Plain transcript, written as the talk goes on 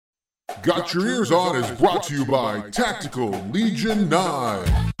Got Your Eers On is brought to you by Tactical Legion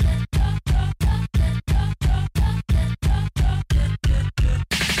 9.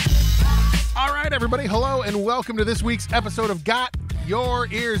 All right, everybody, hello and welcome to this week's episode of Got Your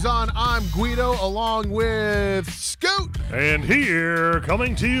Eers On. I'm Guido along with Scoot. And here,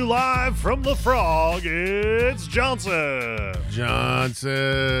 coming to you live from the Frog, it's Johnson.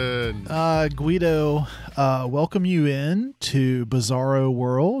 Guido, welcome you in to Bizarro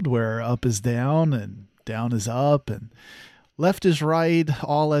World, where up is down and down is up and left is right,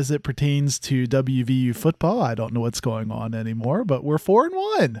 all as it pertains to WVU football. I don't know what's going on anymore, but we're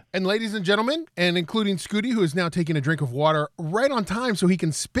 4-1. And ladies and gentlemen, and including Scooty, who is now taking a drink of water right on time so he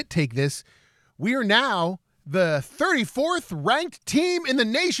can spit take this, we are now the 34th ranked team in the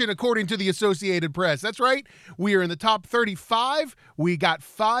nation, according to the Associated Press. That's right. We are in the top 35. We got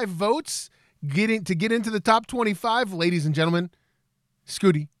 5 votes to get into the top 25. Ladies and gentlemen,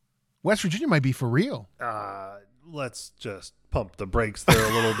 Scooty, West Virginia might be for real. Let's just pump the brakes there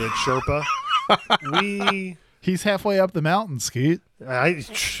a little bit, Sherpa. He's halfway up the mountain, Scoot.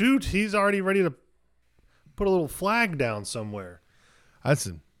 He's already ready to put a little flag down somewhere. I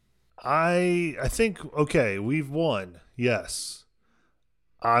think, okay, we've won. Yes.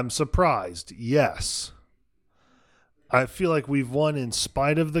 I'm surprised. Yes. I feel like we've won in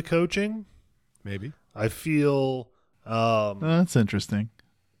spite of the coaching. Maybe. I feel That's interesting.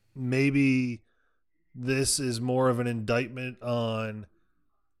 Maybe this is more of an indictment on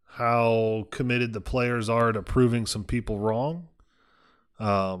how committed the players are to proving some people wrong.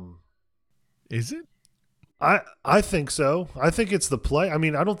 Is it? I think so. I think it's the play. I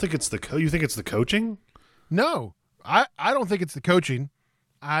mean, I don't think it's you think it's the coaching? No, I don't think it's the coaching.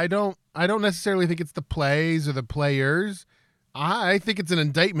 I don't necessarily think it's the plays or the players. I think it's an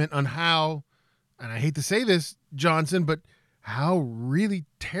indictment on how, and I hate to say this, Johnson, but how really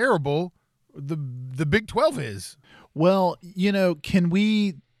terrible the Big 12 is. Well, can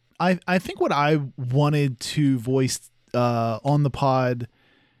we I think what I wanted to voice on the pod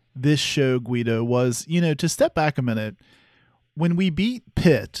this show, Guido, was, to step back a minute. When we beat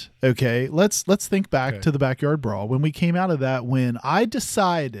Pitt, okay, let's think back to the Backyard Brawl. When we came out of that win, I just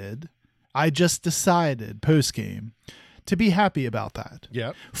decided post-game to be happy about that.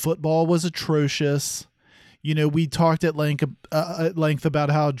 Yep. Football was atrocious. We talked at length about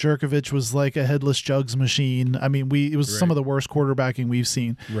how Jerkovich was like a headless jugs machine. I mean, it was some of the worst quarterbacking we've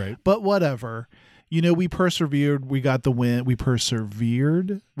seen. Right. But whatever. We persevered. We got the win. We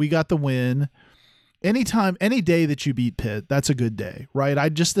got the win. Any day that you beat Pitt, that's a good day, right? I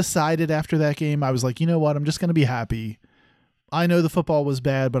just decided after that game, I was like, you know what? I'm just going to be happy. I know the football was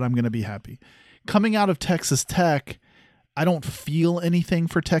bad, but I'm going to be happy. Coming out of Texas Tech, I don't feel anything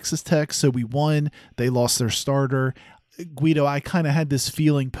for Texas Tech, so we won. They lost their starter. Guido, I kind of had this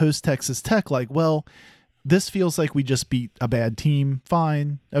feeling post-Texas Tech, like, well, this feels like we just beat a bad team.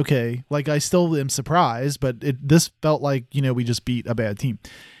 Fine. Okay. Like, I still am surprised, but this felt like, we just beat a bad team.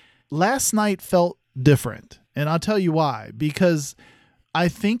 Last night felt different, and I'll tell you why. Because I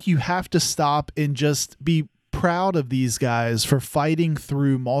think you have to stop and just be proud of these guys for fighting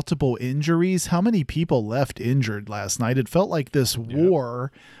through multiple injuries. How many people left injured last night? It felt like this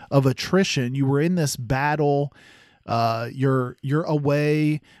war of attrition. You were in this battle. You're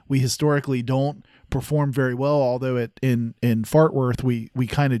away. We historically don't perform very well, although in Fort Worth we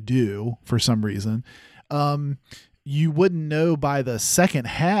kind of do for some reason. You wouldn't know by the second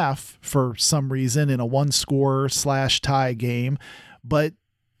half for some reason in a 1-score / tie game, but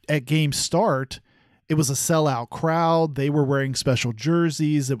at game start, it was a sellout crowd. They were wearing special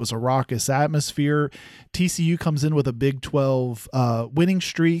jerseys. It was a raucous atmosphere. TCU comes in with a Big 12 winning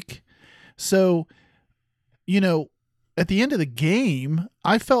streak. So, at the end of the game,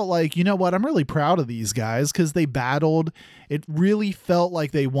 I felt like, you know what, I'm really proud of these guys because they battled. It really felt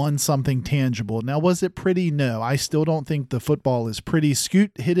like they won something tangible. Now, was it pretty? No, I still don't think the football is pretty.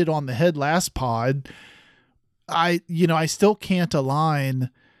 Scoot hit it on the head last pod. I still can't align.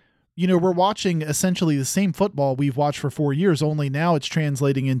 We're watching essentially the same football we've watched for 4 years, only now it's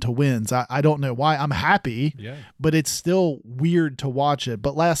translating into wins. I don't know why. I'm happy, but it's still weird to watch it.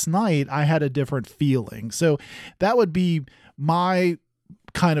 But last night I had a different feeling. So that would be my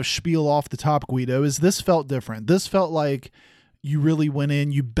kind of spiel off the top, Guido, is this felt different. This felt like you really went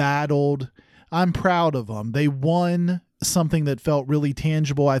in, you battled. I'm proud of them. They won something that felt really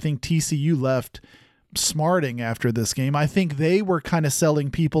tangible. I think TCU left smarting after this game. I think they were kind of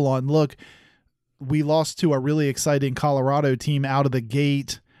selling people on, look, we lost to a really exciting Colorado team out of the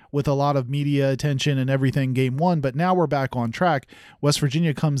gate. with a lot of media attention and everything game one, but now we're back on track. West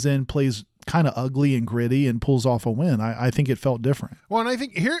Virginia comes in, plays kind of ugly and gritty, and pulls off a win. I think it felt different. Well, and I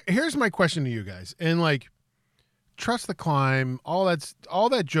think here's my question to you guys. And like, trust the climb, all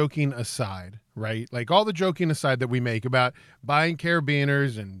that joking aside, right? Like all the joking aside that we make about buying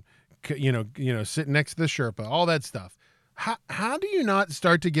carabiners and sitting next to the Sherpa, all that stuff. How do you not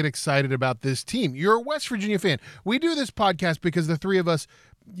start to get excited about this team? You're a West Virginia fan. We do this podcast because the three of us,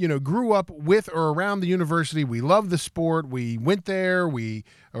 grew up with or around the university. We love the sport. We went there. We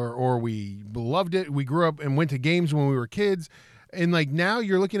loved it. We grew up and went to games when we were kids. And like now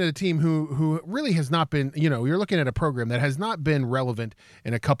you're looking at a team who really has not been, you're looking at a program that has not been relevant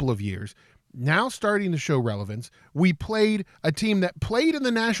in a couple of years. Now starting to show relevance. We played a team that played in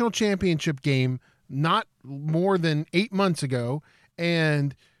the national championship game not more than 8 months ago,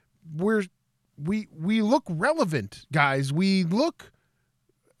 and we look relevant, guys. We look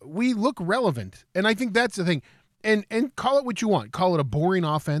relevant, and I think that's the thing. And call it what you want. Call it a boring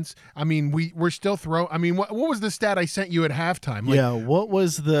offense. I mean, we're still I mean, what was the stat I sent you at halftime? Like, what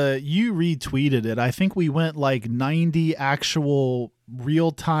was you retweeted it. I think we went like 90 actual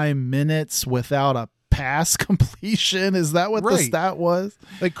real-time minutes without a pass completion. Is that what the stat was?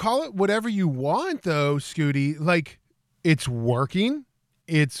 Like, call it whatever you want, though, Scooty. Like, it's working.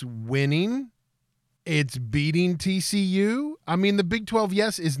 It's winning. It's beating TCU. I mean, the Big 12,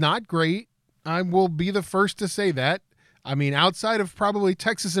 yes, is not great. I will be the first to say that. I mean, outside of probably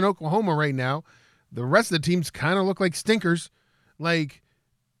Texas and Oklahoma right now, the rest of the teams kind of look like stinkers. Like,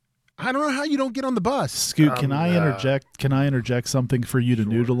 I don't know how you don't get on the bus. Scoot, can I interject? Can I interject something for you to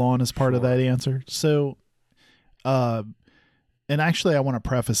noodle on as part of that answer? So, and actually, I want to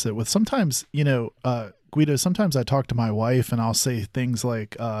preface it with sometimes, Guido, sometimes I talk to my wife and I'll say things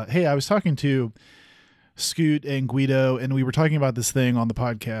like, hey, I was talking to Scoot and Guido and we were talking about this thing on the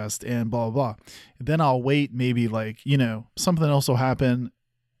podcast and blah, blah, blah. Then I'll wait maybe like, something else will happen.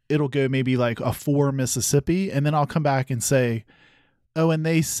 It'll go maybe like a 4 Mississippi. And then I'll come back and say, oh, and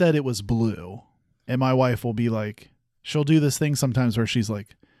they said it was blue. And my wife will be like, she'll do this thing sometimes where she's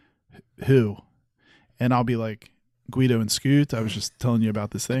like, who? And I'll be like, Guido and Scoot, I was just telling you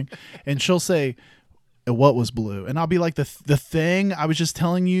about this thing. And she'll say, what was blue? And I'll be like, the thing I was just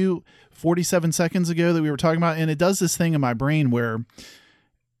telling you 47 seconds ago that we were talking about. And it does this thing in my brain where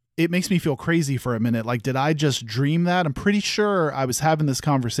it makes me feel crazy for a minute. Like, did I just dream that? I'm pretty sure I was having this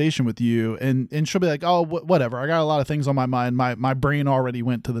conversation with you, and she'll be like, oh, whatever. I got a lot of things on my mind. My brain already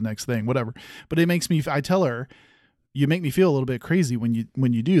went to the next thing, whatever. But it makes me, I tell her, you make me feel a little bit crazy when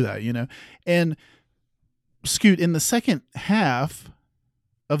you do that, And Scoot, in the second half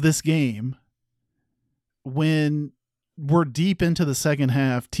of this game, when we're deep into the second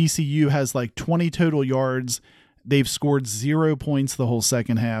half, TCU has like 20 total yards. They've scored 0 points the whole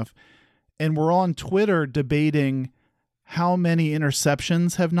second half. And we're on Twitter debating how many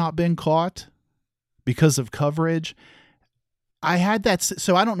interceptions have not been caught because of coverage. I had that.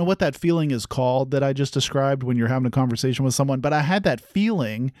 So I don't know what that feeling is called that I just described when you're having a conversation with someone, but I had that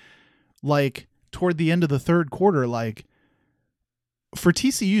feeling like toward the end of the third quarter, like for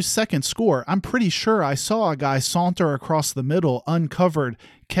TCU's second score, I'm pretty sure I saw a guy saunter across the middle, uncovered,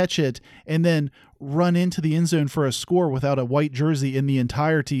 catch it, and then run into the end zone for a score without a white jersey in the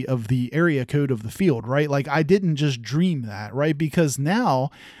entirety of the area code of the field, right? Like, I didn't just dream that, right? Because now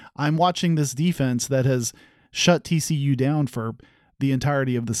I'm watching this defense that has shut TCU down for the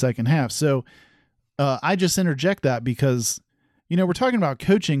entirety of the second half. So I just interject that because, we're talking about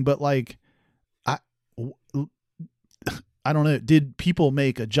coaching, but like, I don't know. Did people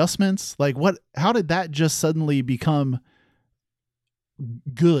make adjustments? Like how did that just suddenly become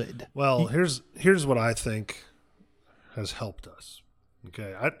good? Well, here's what I think has helped us.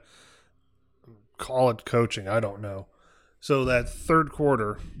 Okay. I call it coaching. I don't know. So that third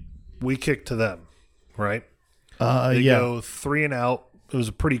quarter, we kicked to them, right? They go 3 and out. It was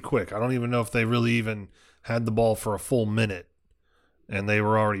pretty quick. I don't even know if they really even had the ball for a full minute and they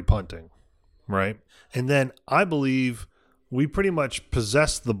were already punting, right? And then I believe we pretty much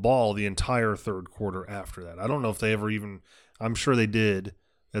possessed the ball the entire third quarter after that. I don't know if they ever even – I'm sure they did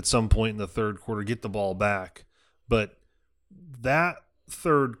at some point in the third quarter get the ball back. But that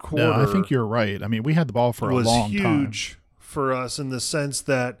third quarter – No, I think you're right. I mean, we had the ball for a long time. Was huge for us in the sense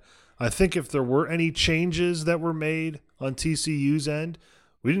that I think if there were any changes that were made on TCU's end,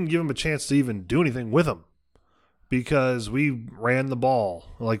 we didn't give them a chance to even do anything with them because we ran the ball.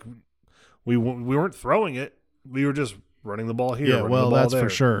 Like we weren't throwing it. We were just – running the ball here. Yeah, well, that's there. For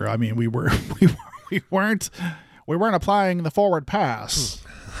sure. I mean, we weren't applying the forward pass.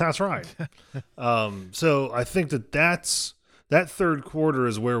 That's right. So I think that's that third quarter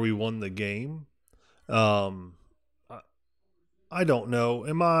is where we won the game. I don't know.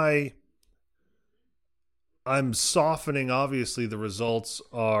 I'm softening. Obviously, the results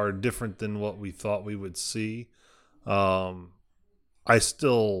are different than what we thought we would see. I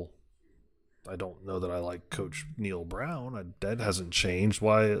don't know that I like Coach Neil Brown. That hasn't changed.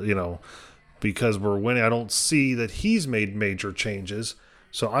 Why, because we're winning. I don't see that he's made major changes.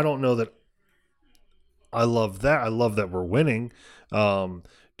 So I don't know that I love that. I love that we're winning.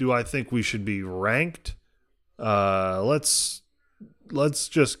 Do I think we should be ranked? Let's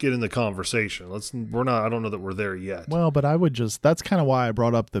just get in the conversation. I don't know that we're there yet. Well, but that's kind of why I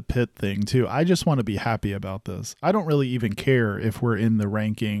brought up the Pitt thing too. I just want to be happy about this. I don't really even care if we're in the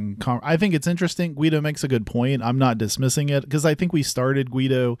ranking. I think it's interesting. Guido makes a good point. I'm not dismissing it because I think we started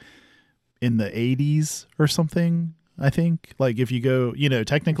Guido in the 80s or something. I think like if you go,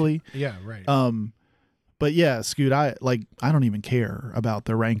 technically. Yeah, right. But yeah, Scoot, I don't even care about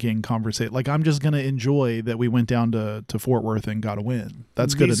the ranking conversation. Like, I'm just going to enjoy that we went down to Fort Worth and got a win.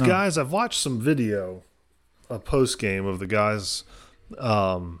 That's good enough. These guys, I've watched some video, a post game of the guys.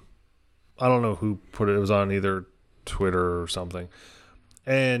 I don't know who put it. It was on either Twitter or something.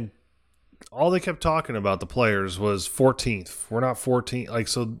 And all they kept talking about, the players, was 14th. We're not 14th.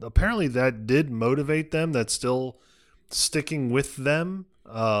 So apparently that did motivate them. That's still sticking with them.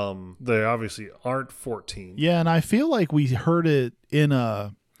 They obviously aren't 14. Yeah, and I feel like we heard it in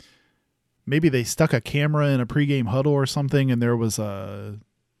maybe they stuck a camera in a pregame huddle or something, and there was a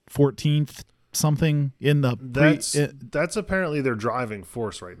 14th something in the that's apparently their driving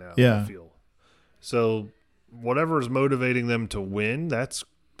force right now. Yeah. I feel. So whatever is motivating them to win, that's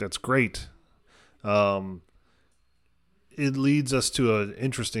great. It leads us to an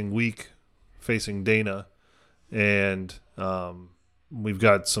interesting week facing Dana, and we've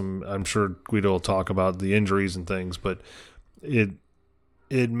got some, I'm sure Guido will talk about the injuries and things, but it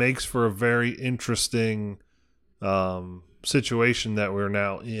makes for a very interesting situation that we're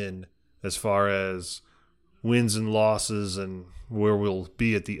now in as far as wins and losses and where we'll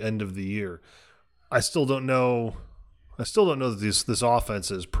be at the end of the year. I still don't know that this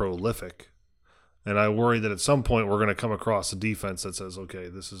offense is prolific. And I worry that at some point we're going to come across a defense that says, okay,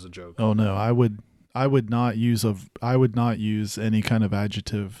 this is a joke. Oh no, I would not use any kind of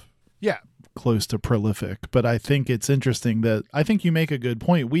adjective. Yeah, close to prolific, but I think it's interesting that I think you make a good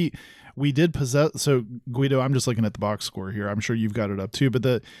point. We did possess. So Guido, I'm just looking at the box score here. I'm sure you've got it up too,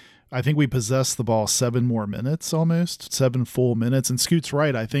 but I think we possessed the ball 7 more minutes, almost 7 full minutes. And Scoot's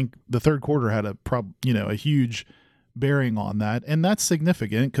right. I think the third quarter had a huge bearing on that, and that's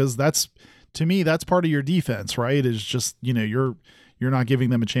significant because to me that's part of your defense, right? Is just you're not giving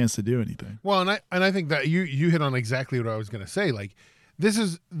them a chance to do anything. Well, and I think that you hit on exactly what I was going to say. Like this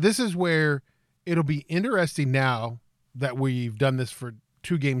is where it'll be interesting now that we've done this for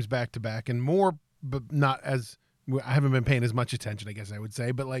 2 games back to back and more, but not as I haven't been paying as much attention, I guess I would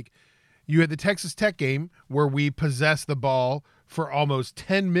say. But like you had the Texas Tech game where we possessed the ball for almost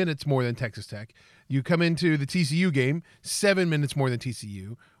 10 minutes more than Texas Tech. You come into the TCU game, 7 minutes more than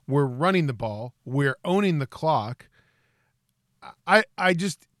TCU. We're running the ball. We're owning the clock. I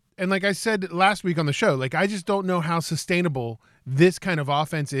just, and like I said last week on the show, like I just don't know how sustainable this kind of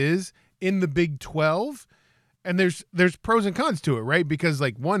offense is in the Big 12. And there's pros and cons to it, right? Because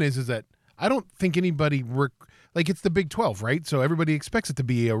like one is that I don't think anybody like it's the Big 12, right? So everybody expects it to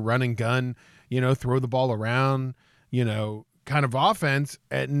be a run and gun, throw the ball around, kind of offense,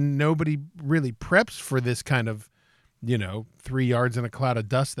 and nobody really preps for this kind of 3 yards in a cloud of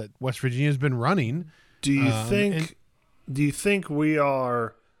dust that West Virginia's been running. Do you think we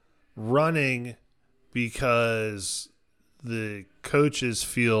are running because the coaches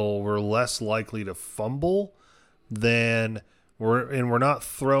feel we're less likely to fumble than we're not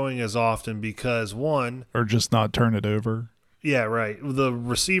throwing as often because one, or just not turn it over? Yeah, right. The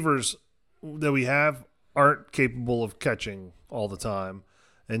receivers that we have aren't capable of catching all the time.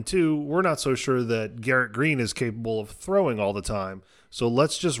 And 2, we're not so sure that Garrett Green is capable of throwing all the time. So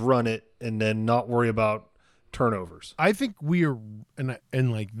let's just run it and then not worry about turnovers. I think we are,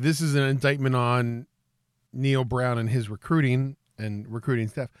 and like this is an indictment on Neil Brown and his recruiting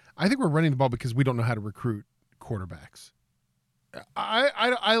staff. I think we're running the ball because we don't know how to recruit quarterbacks.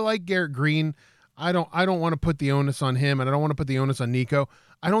 I like Garrett Green. I don't want to put the onus on him, and I don't want to put the onus on Nico.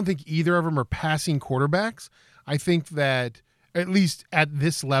 I don't think either of them are passing quarterbacks. I think that at least at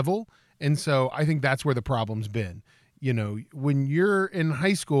this level, and so I think that's where the problem's been. When you're in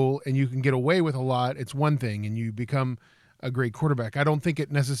high school and you can get away with a lot, it's one thing, and you become a great quarterback. I don't think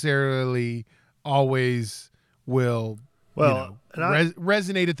it necessarily always will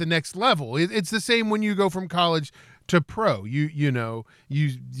resonate at the next level. It's the same when you go from college to pro. You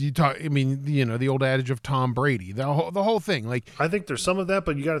talk. I mean, the old adage of Tom Brady, the whole thing. Like, I think there's some of that,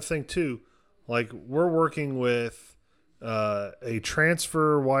 but you got to think too. Like, we're working with a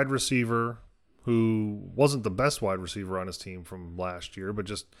transfer wide receiver who wasn't the best wide receiver on his team from last year, but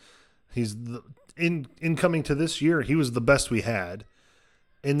just in coming to this year, he was the best we had.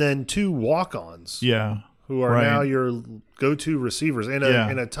 And then 2 walk-ons. Yeah. Who are now your go-to receivers and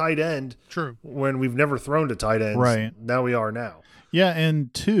a tight end. True. When we've never thrown to tight ends. Right. Now we are now. Yeah,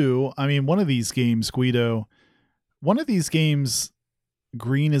 and 2, I mean, one of these games, Guido,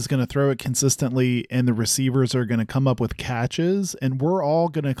 Green is going to throw it consistently and the receivers are going to come up with catches, and we're all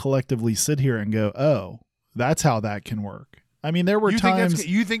going to collectively sit here and go, oh, that's how that can work. I mean, there were times.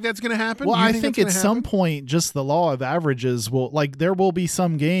 You think that's going to happen? Well, I think at some point, just the law of averages there will be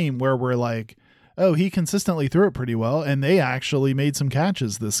some game where we're like, oh, he consistently threw it pretty well, and they actually made some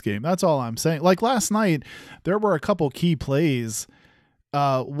catches this game. That's all I'm saying. Like last night, there were a couple key plays.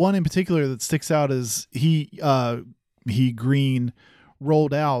 One in particular that sticks out is Green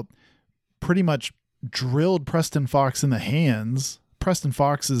rolled out, pretty much drilled Preston Fox in the hands. Preston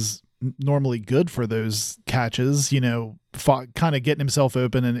Fox is normally good for those catches, kind of getting himself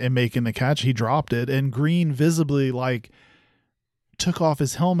open and making the catch. He dropped it, and Green visibly took off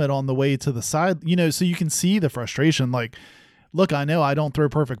his helmet on the way to the side, so you can see the frustration. Like, look, I know I don't throw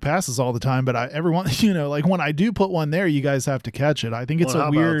perfect passes all the time, but everyone, when I do put one there, you guys have to catch it. I think it's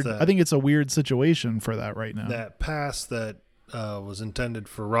a weird situation for that right now. That pass that was intended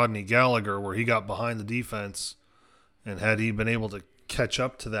for Rodney Gallagher, where he got behind the defense, and had he been able to catch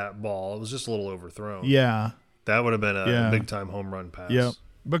up to that ball, it was just a little overthrown. Yeah. That would have been a big time home run pass. Yep.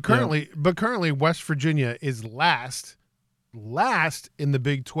 But currently West Virginia is last in the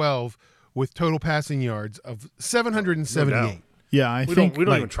Big 12 with total passing yards of 778. No doubt. Yeah, we don't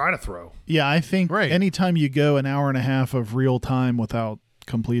even try to throw. Yeah, I think anytime you go an hour and a half of real time without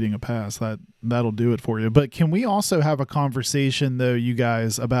completing a pass, that'll do it for you. But can we also have a conversation, though, you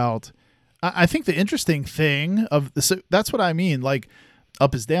guys, about I think the interesting thing that's what I mean. Like,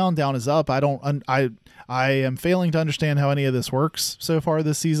 up is down, down is up. I am failing to understand how any of this works so far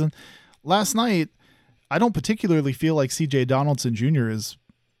this season. Last night, I don't particularly feel like C.J. Donaldson Jr. is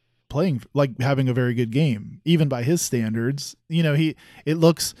playing, having a very good game, even by his standards. It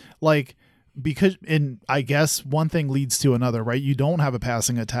looks like, because, and I guess one thing leads to another, right? You don't have a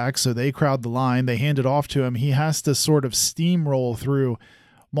passing attack, so they crowd the line. They hand it off to him. He has to sort of steamroll through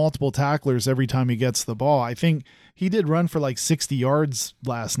multiple tacklers every time he gets the ball. I think he did run for 60 yards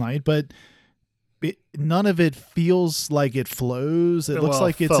last night, but none of it feels like it flows. It looks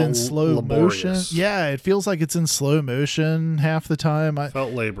like it's in slow motion. Yeah, it feels like it's in slow motion half the time.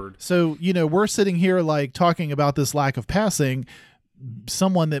 Felt labored. So, we're sitting here talking about this lack of passing.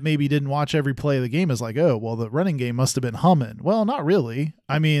 Someone that maybe didn't watch every play of the game is like, oh, well, the running game must have been humming. Well, not really.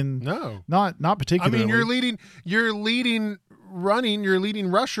 I mean, no, not particularly. I mean, your leading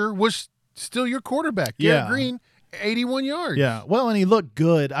rusher was still your quarterback, Garrett Green, 81 yards. Yeah. Well, and he looked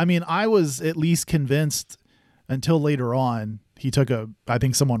good. I mean, I was at least convinced until later on. He I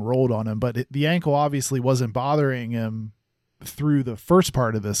think someone rolled on him, but the ankle obviously wasn't bothering him through the first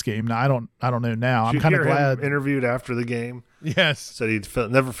part of this game. Now, I don't know now. I'm kind of glad. Him interviewed after the game. Yes. Said he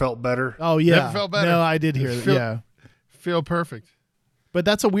never felt better. Oh, yeah. Never felt better. No, I did hear that. Feel perfect. But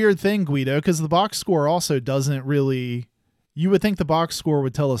that's a weird thing, Guido, because the box score also doesn't really. You would think the box score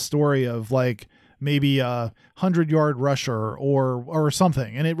would tell a story of maybe a 100-yard rusher or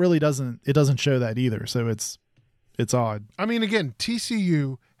something, and it really doesn't. It doesn't show that either. So it's odd. I mean, again,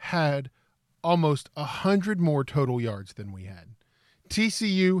 TCU had almost 100 more total yards than we had.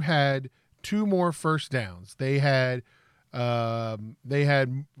 TCU had 2 more first downs. They had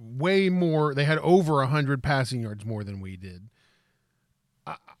way more. They had over 100 passing yards more than we did.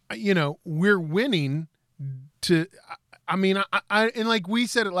 We're winning to. I mean, and we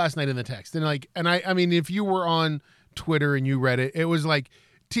said it last night in the text, and I mean, if you were on Twitter and you read it, it was like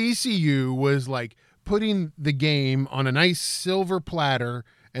TCU was putting the game on a nice silver platter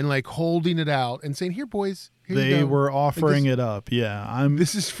and holding it out and saying, "Here, boys, here you go." They were offering it up. Yeah,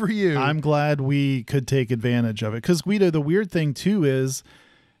 this is for you. I'm glad we could take advantage of it, because Guido, the weird thing too is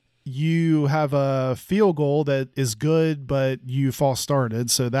you have a field goal that is good, but you false started,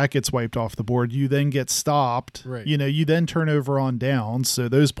 so that gets wiped off the board. You then get stopped. Right. You then turn over on downs, so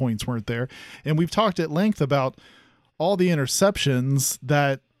those points weren't there. And we've talked at length about all the interceptions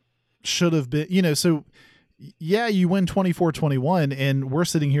that should have been, so yeah, you win 24-21, and we're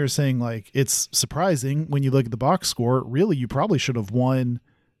sitting here saying it's surprising when you look at the box score. Really, you probably should have won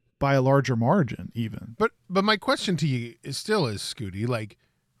by a larger margin even. But my question to you is Scooty,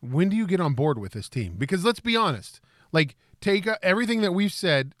 when do you get on board with this team? Because let's be honest, Like, take everything that we've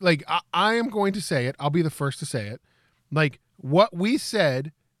said. Like, I am going to say it. I'll be the first to say it. Like, what we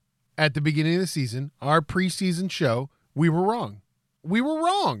said at the beginning of the season, our preseason show, we were wrong. We were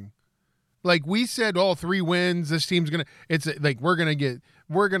wrong. Like, we said, 3 wins. This team's gonna. It's like we're gonna get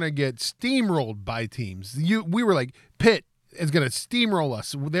steamrolled by teams. We were like, Pitt is gonna steamroll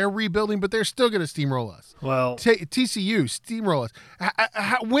us. They're rebuilding, but they're still gonna steamroll us. Well, TCU steamroll us.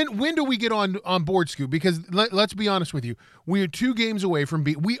 When do we get on board, Scoop? Because let's be honest with you, we are 2 games away from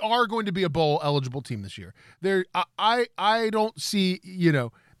we are going to be a bowl eligible team this year. I don't see.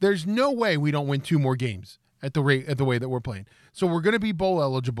 There's no way we don't win 2 more games at the way that we're playing. So we're going to be bowl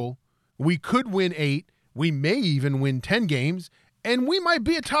eligible. We could win 8. We may even win 10 games, and we might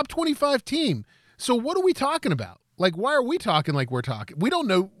be a top 25 team. So what are we talking about? Like, why are we talking like we're talking? We don't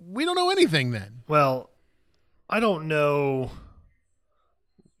know anything then. Well, I don't know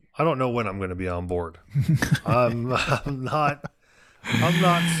when I'm going to be on board. I'm not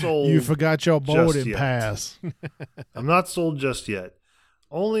sold. You forgot your boarding pass. I'm not sold just yet.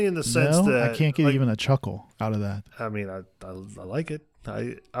 Only in the sense that I can't get even a chuckle out of that. I mean, I like it.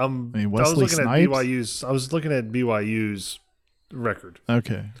 Wesley I was looking Snipes? at BYU's record.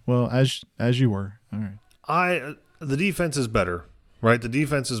 Okay. Well, as you were. All right. The defense is better, right? The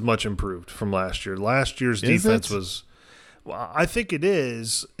defense is much improved from last year. Last year's defense was. Well, I think it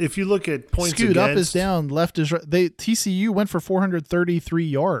is. If you look at points Scoot, against, up is down, left is right. TCU went for 433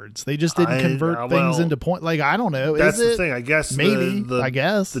 yards. They just didn't convert things into point. Like, I don't know. That's the thing. I guess maybe. I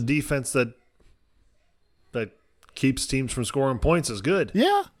guess the defense that keeps teams from scoring points is good.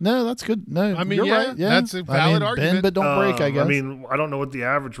 Yeah. No, that's good. No, I mean, you're yeah, right. Yeah, that's a valid argument. Bend but don't break, I guess. I mean, I don't know what the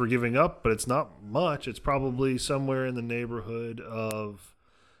average we're giving up, but it's not much. It's probably somewhere in the neighborhood of,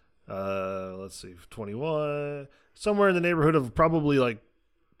 let's see, 21. Somewhere in the neighborhood of probably like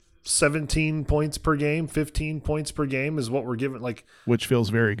 17 points per game, 15 points per game is what we're giving. Like, which feels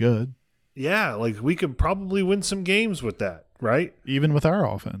very good. Yeah, like we could probably win some games with that, right? Even with our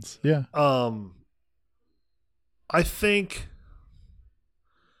offense. Yeah. I think,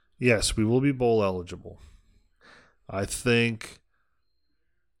 yes, we will be bowl eligible. I think,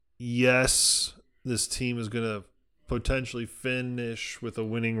 yes, this team is going to potentially finish with a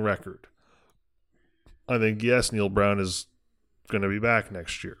winning record. I think, yes, Neil Brown is going to be back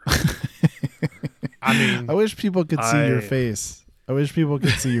next year. I mean, I wish people could see your face. I wish people could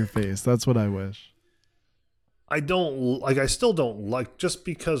see your face. That's what I wish. I still don't like, just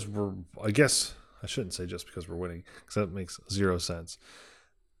because I guess I shouldn't say just because we're winning, because that makes 0 sense.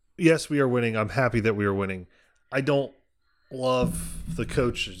 Yes, we are winning. I'm happy that we are winning. I don't love the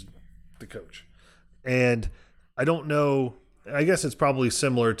coach. And I don't know. I guess it's probably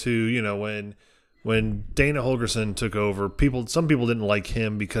similar to, when Dana Holgorsen took over, some people didn't like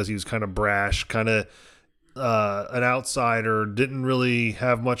him because he was kind of brash, kind of an outsider, didn't really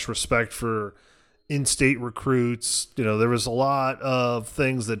have much respect for in-state recruits. There was a lot of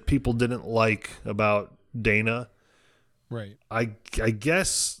things that people didn't like about Dana. Right. I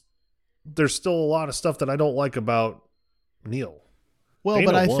guess there's still a lot of stuff that I don't like about Neil. Well,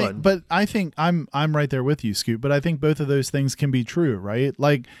 Dana but I think I'm right there with you, Scoot. But I think both of those things can be true, right?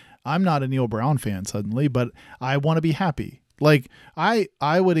 Like, I'm not a Neil Brown fan suddenly, but I want to be happy. Like, I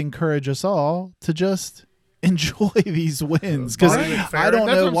would encourage us all to just enjoy these wins, because I don't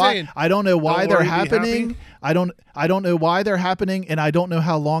know why. I don't know why they're happening. I don't know why they're happening, and I don't know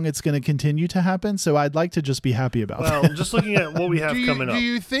how long it's going to continue to happen. So I'd like to just be happy about that. Well, just looking at what we have coming up. Do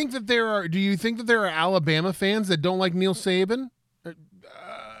you think that there are Alabama fans that don't like Neil Saban?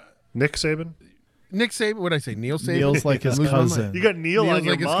 Nick Saban? Nick Saban, what did I say? Neil Saban? Neil's like his cousin. You got Neil on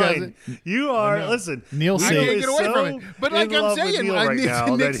your like mind. You are, listen. Neil I Saban. can't get away from it. But like I'm saying, Nick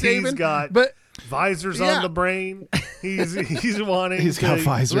Saban, he's got visors on the brain. He's wanting. He's got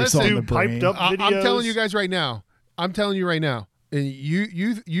visors on the brain. Piped up videos. I'm telling you guys right now. And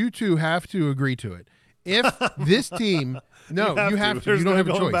you two have to agree to it. If this team, no, you have to. You don't have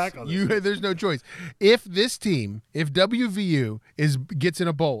a choice. There's no choice. If this team, if WVU gets in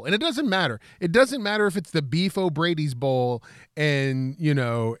a bowl, and it doesn't matter. It doesn't matter if it's the Beef O'Brady's Bowl and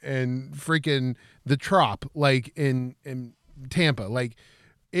and freaking the Trop like in Tampa. Like,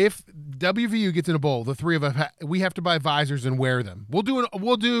 if WVU gets in a bowl, the three of us we have to buy visors and wear them. We'll do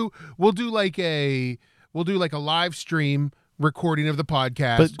like a live stream recording of the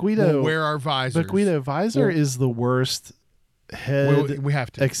podcast. But Guido, we'll wear our visors. But Guido, visor is the worst head we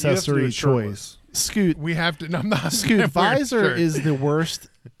have to. accessory You have to do it choice. Scoot. We have to. No, I'm not. Scoot, I'm wearing a Visor shirt. is the worst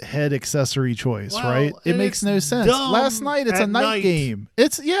head accessory choice, Well, right? It and makes it's no sense. dumb Last night, it's a at night night. game.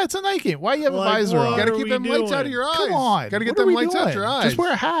 It's a night game. Why you have a Like, visor what on? are Gotta we keep them lights out of doing? your eyes. Come on. Gotta get What are them we lights out doing? your eyes. Just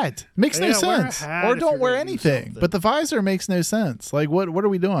wear a hat. Makes no Yeah, wear a sense. hat Or if don't you're wear gonna do anything. something. But the visor makes no sense. Like, what are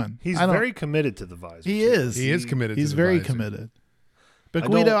we doing? He's I don't- very committed to the visor. He too. is. He is committed. He's to the very visor. committed. But I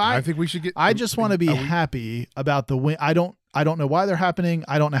Guido, don't- I think we should get. I just want to be are we- happy about the win. I don't know why they're happening.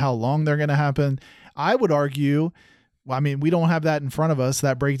 I don't know how long they're going to happen. I would argue, well, I mean, we don't have that in front of us,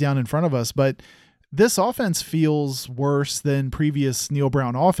 that breakdown in front of us, but this offense feels worse than previous Neil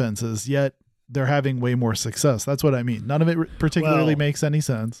Brown offenses, yet they're having way more success. That's what I mean. None of it particularly Well- makes any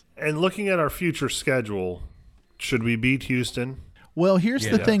sense. And looking at our future schedule, should we beat Houston? Well, here's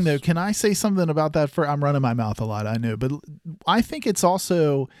the Yes. thing, though. Can I say something about that? I'm running my mouth a lot, I know, but I think it's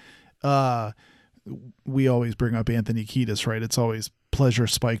also we always bring up Anthony Kiedis, right? It's always pleasure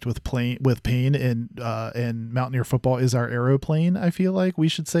spiked with pain, and Mountaineer football is our aeroplane. I feel like we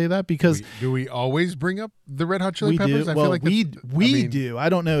should say that because Do we always bring up the Red Hot Chili we Peppers? do. I Well, feel like we that's- do. I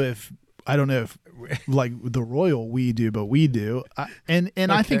don't know if like the royal we do, but we do. And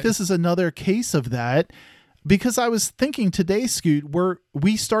I think Okay. this is another case of that. Because I was thinking today, Scoot,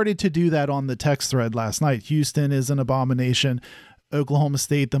 we started to do that on the text thread last night. Houston is an abomination. Oklahoma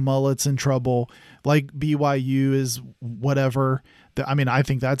State, the Mullet's in trouble. Like BYU is whatever. I mean, I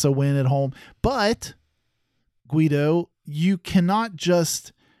think that's a win at home. But, Guido, you cannot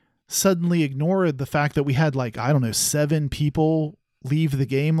just suddenly ignore the fact that we had 7 people leave the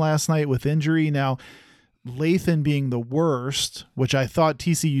game last night with injury. Now, Lathan being the worst, which I thought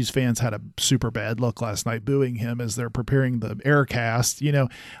TCU's fans had a super bad look last night, booing him as they're preparing the air cast.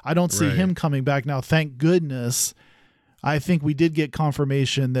 I don't see Right. him coming back now. Thank goodness. I think we did get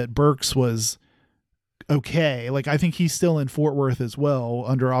confirmation that Burks was okay. I think he's still in Fort Worth as well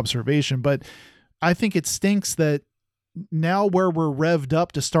under observation, but I think it stinks that now where we're revved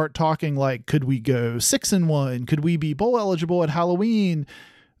up to start talking could we go 6-1? Could we be bowl eligible at Halloween?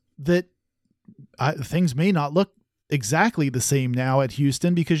 That things may not look exactly the same now at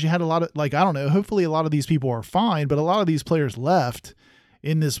Houston because you had a lot of I don't know, hopefully a lot of these people are fine, but a lot of these players left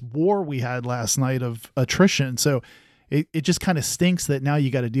in this war we had last night of attrition. So it just kind of stinks that now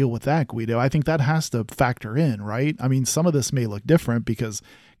you got to deal with that, Guido. I think that has to factor in, right? I mean, some of this may look different because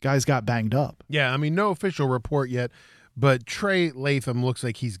guys got banged up. Yeah, I mean, no official report yet, but Trey Latham looks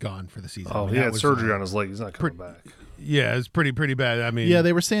like he's gone for the season. Oh, I mean, he that had was, surgery on his leg. He's not coming back. Yeah, it's pretty bad. I mean, Yeah,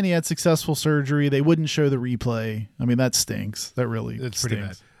 they were saying he had successful surgery. They wouldn't show the replay. I mean, that stinks. That really it's stinks. pretty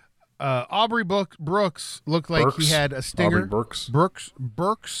bad. Aubrey Brooks looked like Burks? he had a stinger. Aubrey Burks.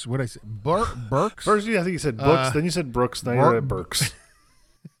 Burks. What did I say? Burks. First, I think you said Brooks. Then you said Brooks. Now you're at Burks.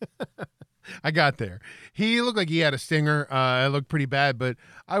 I got there. He looked like he had a stinger. It looked pretty bad, but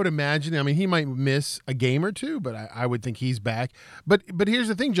I would imagine. I mean, he might miss a game or two, but I would think he's back. But here's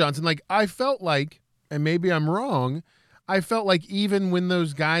the thing, Johnson. I felt like, and maybe I'm wrong, I felt like even when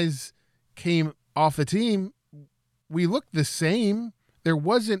those guys came off the team, we looked the same. There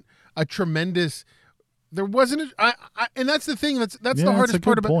wasn't a tremendous. There wasn't and that's the thing. That's Yeah, the hardest a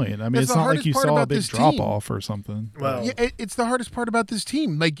part good about. point. I mean, that's it's the not like hardest you part saw a about big this drop team. off or something. Well, Yeah, it's the hardest part about this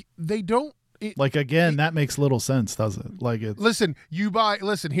team. They don't. Again, that makes little sense, does it? It's Listen,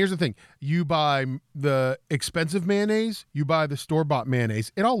 here's the thing. You buy the expensive mayonnaise, you buy the store-bought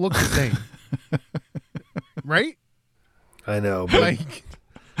mayonnaise. It all looks the same. Right? I know, but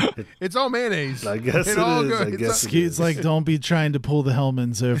It's all mayonnaise. I guess it all is. goes- I it's guess all- it is. Scoot's don't be trying to pull the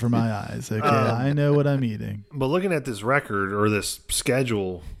Hellmans over my eyes. Okay, I know what I'm eating. But looking at this record or this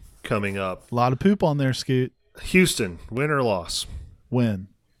schedule coming up, A lot of poop on there, Scoot. Houston, win or loss? Win.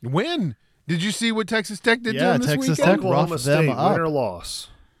 Win. Did you see what Texas Tech did to Yeah, them this Texas weekend? Tech Oklahoma roughed them State, up. win or loss?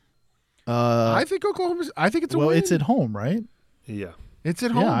 I think I think it's a Well, win. it's at home, right? Yeah. It's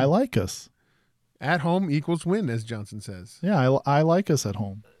at home. Yeah, I like us. At home equals win, as Johnson says. Yeah, I like us at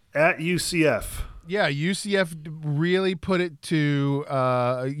home. At UCF. Yeah, UCF really put it to,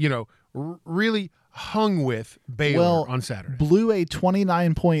 really hung with Baylor on Saturday. Blew a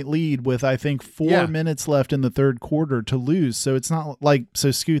 29-point lead with, I think, 4 minutes left in the third quarter to lose. So it's not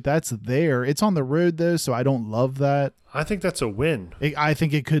so Scoot, that's there. It's on the road, though, so I don't love that. I think that's a win. I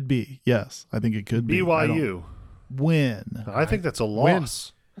think it could be. Yes, I think it could be. BYU. Win. I think that's a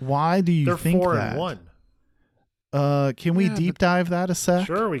loss. Why do you They're think 4-1. Can we deep dive that a sec?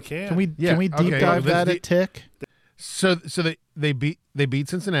 Sure, we can. Can we deep okay. dive Let's that at Tick? So they beat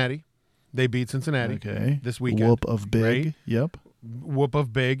Cincinnati. They beat Cincinnati Okay. this weekend. Whoop of big. right? Yep. Whoop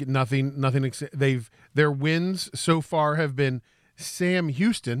of big. Nothing. Their wins so far have been Sam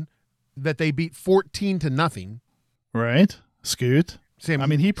Houston, that they beat 14-0. Right. Scoot. Sam, I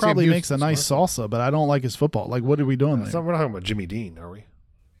mean, he probably Sam makes a nice salsa, but I don't like his football. Like, what are we doing there? We're not talking about Jimmy Dean, are we?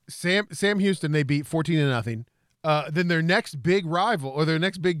 Sam Houston, they beat 14-0. Then their next big rival, or their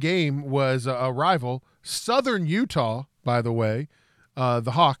next big game, was a rival, Southern Utah, by the way,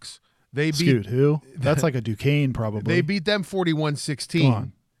 the Hawks. They beat Scoot, who? That's like a Duquesne, probably. They beat them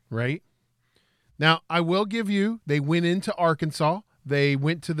 41-16, right? Now, I will give you, they went into Arkansas. They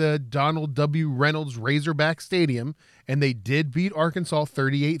went to the Donald W. Reynolds Razorback Stadium, and they did beat Arkansas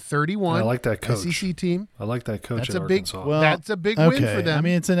 38-31. I like that coach. SEC team. I like that coach That's at a big, Arkansas. Well, that's a big win for them. I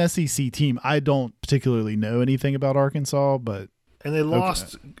mean, it's an SEC team. I don't particularly know anything about Arkansas, but and they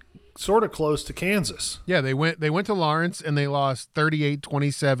lost sort of close to Kansas. Yeah, they went to Lawrence, and they lost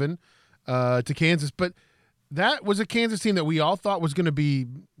 38-27 to Kansas. But that was a Kansas team that we all thought was going to be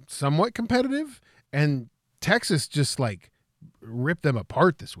somewhat competitive, and Texas just ripped them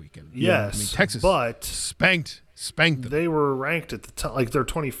apart this weekend. Yes, I mean, Texas but spanked them. They were ranked at the top, they're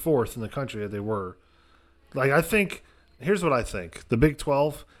 24th in the country. They were. I think, here's what I think. The Big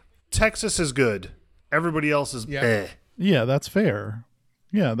 12, Texas is good. Everybody else is eh. Yeah, that's fair.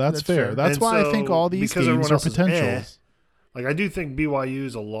 Yeah, that's fair. That's And why so, I think all these because games everyone are else is potentials. I do think BYU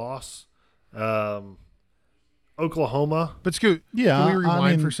is a loss. Oklahoma. But Scoot, Yeah, can we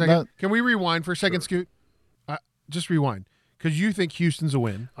rewind for a second? that- Can we rewind for a second, Scoot? Just rewind, because you think Houston's a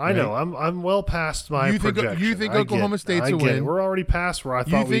win. I know. I'm well past my You think- projection. you think I Oklahoma get it. State's I a get it. win. We're already past where I You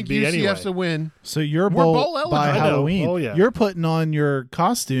thought we'd think be UCF's anyway. a win. So you're We're bowl bowl eligible. by I know. Halloween. Oh, yeah. You're putting on your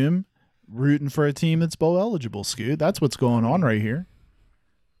costume, rooting for a team that's bowl eligible, Scoot. That's what's going on right here.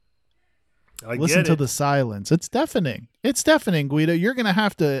 I Listen get to it. the silence. It's deafening. It's deafening, Guido. You're going to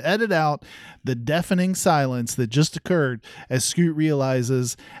have to edit out the deafening silence that just occurred as Scoot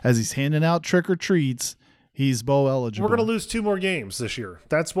realizes, as he's handing out trick or treats, he's bowl eligible. We're going to lose 2 more games this year.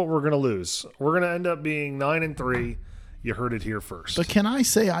 That's what we're going to lose. We're going to end up being 9-3. You heard it here first. But can I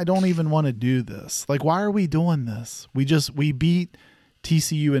say I don't even want to do this? Why are we doing this? We beat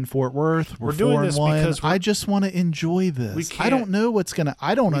TCU in Fort Worth. We're doing 4-1. this because I just want to enjoy this. I don't know what's gonna.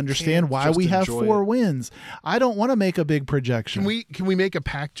 I don't understand why just we have enjoy 4 it. wins. I don't want to make a big projection. Can we make a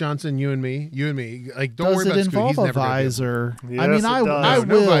pact, Johnson? You and me. Don't Does worry it about Scoot. involve He's a never gonna be able- visor? Yes, I mean, it I does.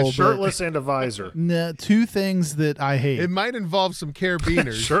 No will. visor. but Shirtless and a visor. 2 things that I hate. It might involve some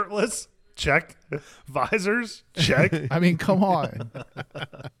carabiners. Shirtless, check. Visors, check. I mean, come on.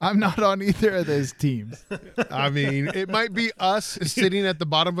 I'm not on either of those teams. I mean, it might be us sitting at the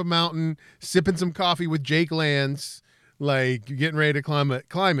bottom of a mountain, sipping some coffee with Jake Lance, getting ready to climb it.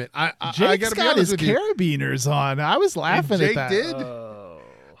 I Jake's got to be got honest his with you. carabiners on. I was laughing Jake at that. did.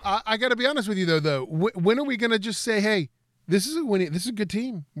 I got to be honest with you though. When are we going to just say, "Hey, this is a winning. This is a good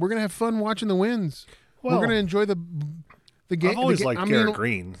team. We're going to have fun watching the wins. Well, We're going to enjoy the game." I've always liked Garrett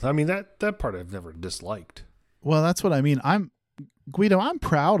Green. I mean, that part I've never disliked. Well, that's what I mean. Guido, I'm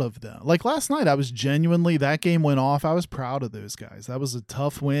proud of them. Last night, I was genuinely, that game went off. I was proud of those guys. That was a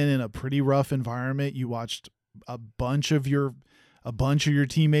tough win in a pretty rough environment. You watched a bunch of your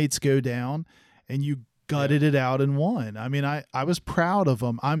teammates go down, and you gutted it out and won. I mean, I was proud of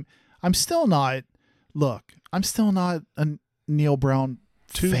them. I'm still not. Look, I'm still not a Neil Brown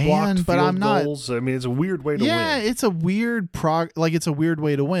 2 fan, blocked but field I'm not. goals. I mean, it's a weird way to Yeah, win. it's a weird it's a weird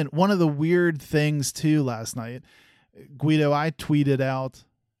way to win. One of the weird things too last night, Guido, I tweeted out.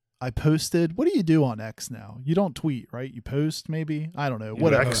 I posted. What do you do on X now? You don't tweet, right? You post, maybe. I don't know.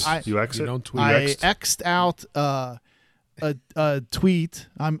 Whatever. You exit. You don't tweet. I X'd out a tweet.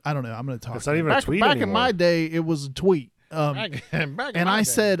 I don't know. I'm going to talk. It's not even a tweet Back anymore. in my day, it was a tweet. And I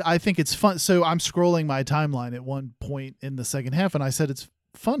said, I think it's fun. So I'm scrolling my timeline at one point in the second half, and I said, it's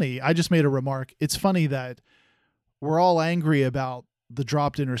funny. I just made a remark. It's funny that we're all angry about the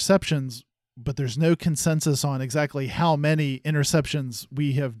dropped interceptions, but there's no consensus on exactly how many interceptions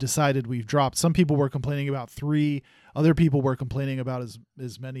we have decided we've dropped. Some people were complaining about 3. Other people were complaining about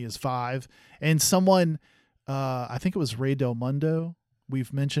as many as 5. And someone, I think it was Ray Del Mundo.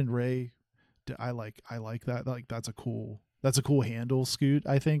 We've mentioned Ray. I like that. That's a cool handle, Scoot.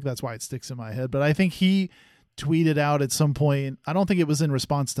 I think that's why it sticks in my head. But I think he tweeted out at some point, I don't think it was in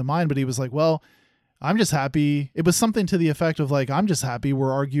response to mine, but he was like, well, I'm just happy. It was something to the effect of I'm just happy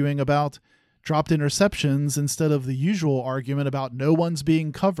we're arguing about dropped interceptions instead of the usual argument about no one's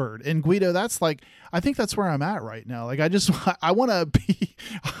being covered. And Guido, that's I think that's where I'm at right now. I want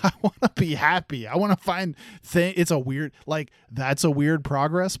to be happy. I want to find it's a weird, that's a weird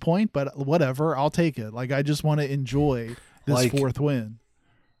progress point, but whatever, I'll take it. I just want to enjoy this 4th win.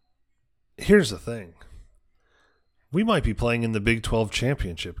 Here's the thing. We might be playing in the Big 12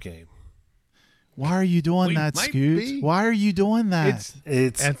 championship game. Why are you doing We that, might Scoot? be. Why are you doing that?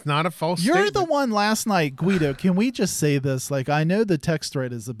 It's not a false You're statement. the one last night, Guido. Can we just say this? Like, I know the text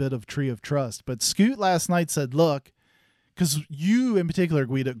thread is a bit of tree of trust, but Scoot last night said, look, because you in particular,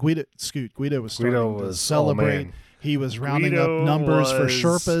 Guido was starting to celebrate. He was rounding up numbers for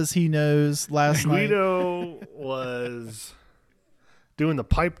Sherpas he knows last night. Guido was doing the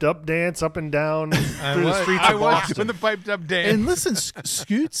piped up dance up and down through the streets I of was Boston. doing the piped up dance. And listen,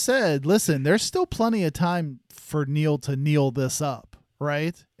 Scoot said, listen, there's still plenty of time for Neil to kneel this up,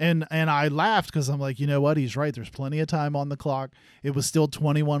 right? And I laughed because I'm like, you know what? He's right. There's plenty of time on the clock. It was still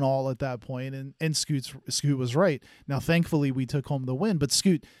 21-all at that point, and Scoot was right. Now, thankfully, we took home the win. But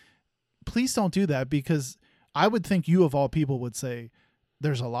Scoot, please don't do that, because I would think you of all people would say,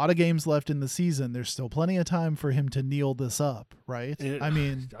 there's a lot of games left in the season. There's still plenty of time for him to kneel this up, right?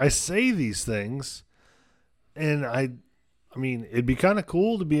 I say these things, and I mean, it'd be kind of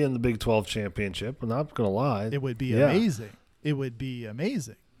cool to be in the Big 12 championship. I'm not going to lie. It would be amazing. It would be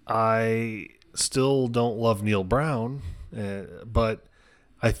amazing. I still don't love Neil Brown, but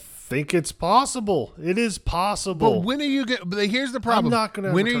I think it's possible. It is possible. But when are you going to – here's the problem. I'm not going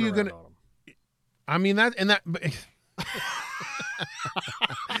to When are you going to – I mean, that – and that –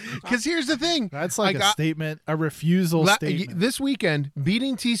 because here's the thing. That's like a statement, a refusal statement. This weekend,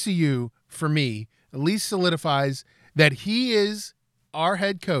 beating TCU, for me, at least solidifies that he is our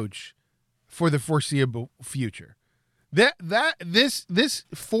head coach for the foreseeable future. This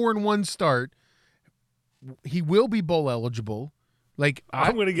 4-1 start, he will be bowl eligible. Like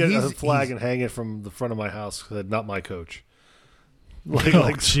I'm going to get a flag and hang it from the front of my house. Not my coach.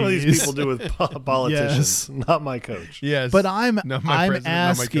 Like some of these people do with politicians. Yes. Not my coach. Yes, but I'm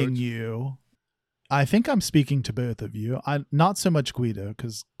asking you. I think I'm speaking to both of you. I'm not so much Guido,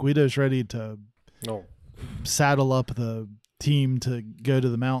 because Guido's ready to saddle up the team to go to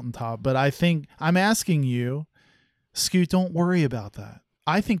the mountaintop. But I think I'm asking you, Scoot, don't worry about that.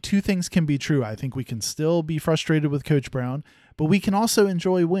 I think two things can be true. I think we can still be frustrated with Coach Brown, but we can also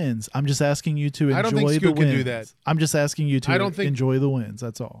enjoy wins. I'm just asking you to enjoy the wins. I don't think Scoot can do that. I'm just asking you to enjoy the wins.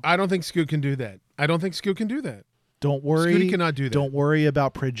 That's all. I don't think Scoot can do that. Don't worry. Scooty cannot do that. Don't worry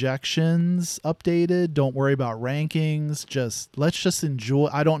about projections updated. Don't worry about rankings. Let's just enjoy.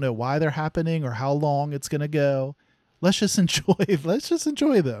 I don't know why they're happening or how long it's going to go. Let's just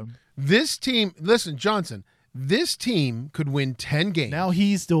enjoy them. This team, listen, Johnson, this team could win 10 games. Now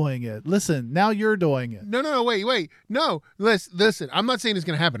he's doing it. Listen, now you're doing it. No, wait. No, listen, I'm not saying it's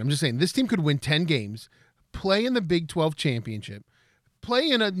going to happen. I'm just saying this team could win 10 games, play in the Big 12 championship, play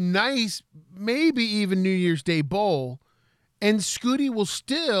in a nice, maybe even New Year's Day bowl, and Scooty will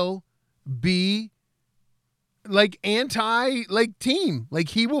still be like team. Like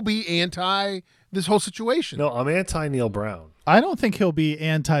he will be anti this whole situation. No, I'm anti Neil Brown. I don't think he'll be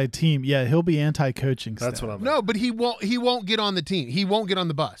anti-team. Yeah, he'll be anti-coaching staff. That's what I'm. No, but he won't get on the team. He won't get on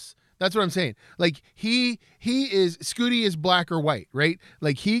the bus. That's what I'm saying. Like Scooty is black or white, right?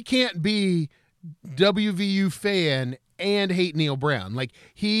 Like he can't be WVU fan and hate Neil Brown. Like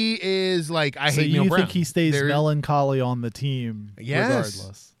he is like I hate Neil Brown. So you think he stays melancholy on the team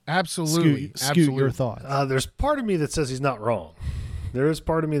regardless? Absolutely. Scoot, your thoughts. There's part of me that says he's not wrong. There is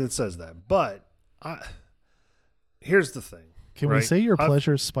part of me that says that, but here's the thing. Can we say your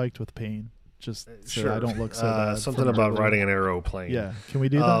pleasure is spiked with pain? Just so sure. I don't look so bad. Something about riding an aeroplane. Yeah. Can we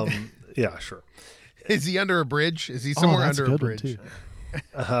do that? Yeah, sure. Is he under a bridge? Is he somewhere under a bridge? Too.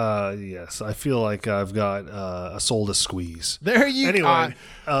 Yes. I feel like I've got a soul to squeeze. There you anyway,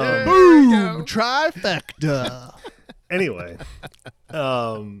 go. Boom! Trifecta. Anyway,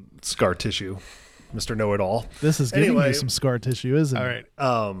 scar tissue, Mr. Know-It-All. This is giving you some scar tissue, isn't it?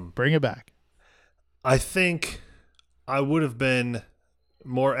 All right. Bring it back. I think I would have been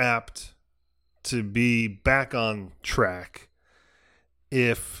more apt to be back on track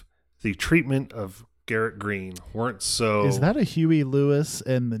if the treatment of Garrett Green weren't so... Is that a Huey Lewis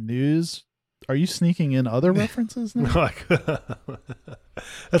and the News? Are you sneaking in other references now?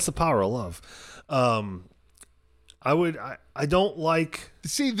 That's the power of love. I don't like...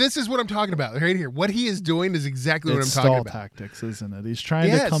 See, this is what I'm talking about right here. What he is doing is exactly what I'm talking about. It's stall tactics, isn't it? He's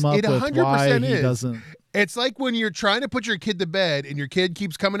trying to come up with why he doesn't... It's like when you're trying to put your kid to bed and your kid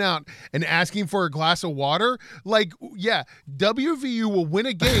keeps coming out and asking for a glass of water. Like, yeah, WVU will win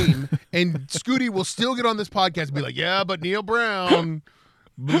a game and Scooty will still get on this podcast and be like, yeah, but Neil Brown,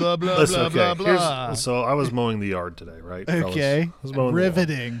 blah, blah, Listen, blah, blah, blah. So I was mowing the yard today, right? Okay.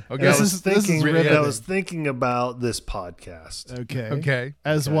 Riveting. Okay. This is riveting. I was thinking about this podcast. Okay.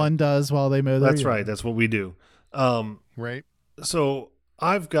 As one does while they mow their yard. That's right. That's what we do. Right. So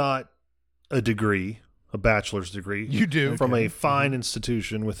I've got a bachelor's degree. You do. From a fine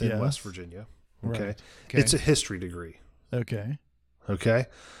institution within West Virginia. Okay? Right. It's a history degree. Okay. Okay.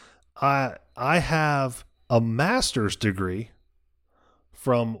 I have a master's degree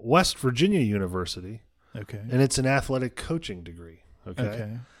from West Virginia University, Okay. and it's an athletic coaching degree. Okay.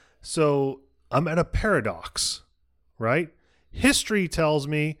 Okay. So I'm at a paradox, right? History tells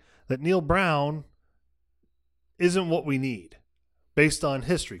me that Neil Brown isn't what we need based on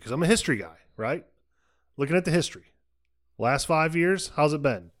history, because I'm a history guy, right? Looking at the history. Last 5 years, how's it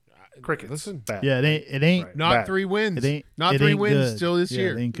been? Crickets. Listen. Bad. Yeah, it ain't Right. Not bad. 3 wins. it ain't Not it 3 ain't wins good. still this Yeah,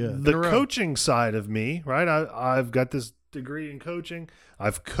 year. It ain't good. The in a row. coaching side of me, right? I've got this degree in coaching.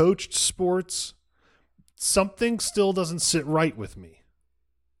 I've coached sports. Something still doesn't sit right with me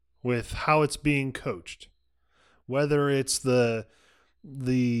with how it's being coached. Whether it's the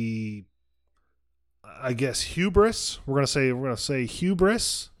I guess hubris. We're gonna say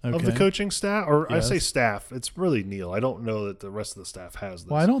hubris of the Okay. coaching staff, or I say Yes. staff. It's really Neil. I don't know that the rest of the staff has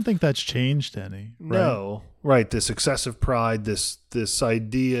this. Well, I don't think that's changed any. Right? No, right. This excessive pride, this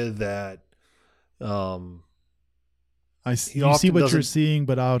idea that You see often what you're doesn't- seeing,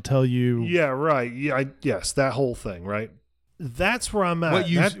 but I'll tell you. yeah, right. Yeah, yes, that whole thing, right? That's where I'm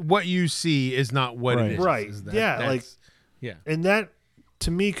at. What you see is not what Right. it is. Right. Is Yeah, that's- yeah. And that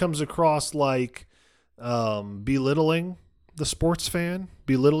to me comes across like belittling the sports fan,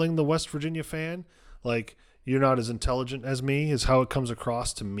 belittling the West Virginia fan. Like, you're not as intelligent as me is how it comes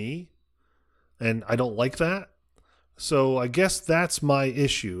across to me. And I don't like that. So I guess that's my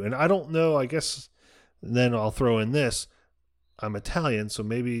issue. And I don't know, I guess then I'll throw in this. I'm Italian, so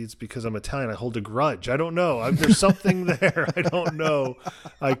maybe it's because I'm Italian. I hold a grudge. I don't know. There's something there. I don't know.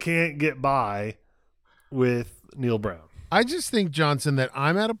 I can't get by with Neil Brown. I just think, Johnson, that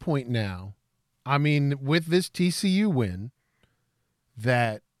I'm at a point now, I mean, with this TCU win,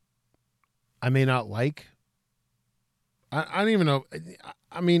 that I may not like. I don't even know.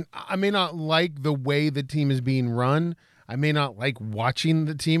 I mean, I may not like the way the team is being run. I may not like watching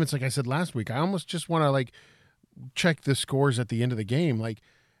the team. It's like I said last week. I almost just want to like check the scores at the end of the game. Like,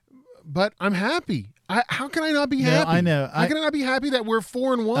 but I'm happy. How can I not be happy? I know. How can I not be happy that we're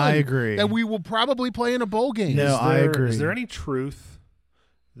 4-1? I agree. That we will probably play in a bowl game. No, I agree. Is there any truth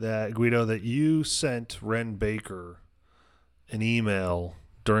that, Guido, that you sent Ren Baker an email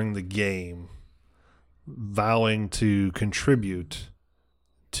during the game vowing to contribute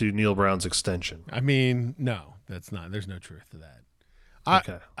to Neil Brown's extension? I mean, no, that's not. There's no truth to that.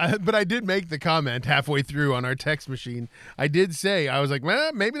 Okay. But I did make the comment halfway through on our text machine. I did say, I was like,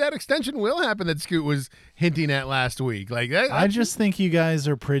 well, maybe that extension will happen that Scoot was hinting at last week. Like that. I just think you guys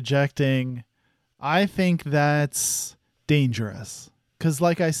are projecting. I think that's dangerous because,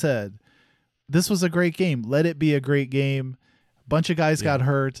 like I said, this was a great game. Let it be a great game. A bunch of guys got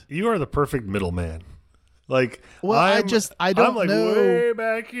hurt. You are the perfect middleman. Like, Well, I don't I'm like know. way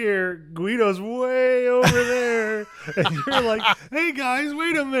back here. Guido's way over there, and you're like, "Hey guys,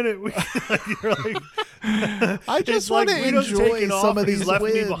 wait a minute." You're like, I it's just like want to Guido's enjoy taking off some of and he's these left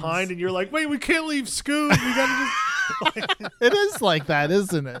wins. me behind, and you're like, "Wait, we can't leave Scoot. We gotta just." It is like that,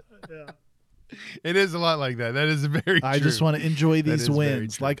 isn't it? it is a lot like that. That is very I true. just want to enjoy That these is very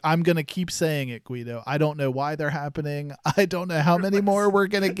wins. true. Like, I'm going to keep saying it, Guido. I don't know why they're happening. I don't know how many more we're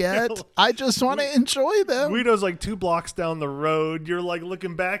going to get. I just want to enjoy them. Guido's like 2 blocks down the road. You're like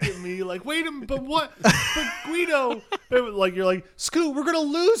looking back at me, like, "Wait a minute, but what?" But Guido, like, you're like, "Scoot, we're gonna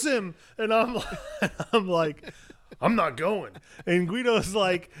lose him," and I'm like, "I'm not going." And Guido's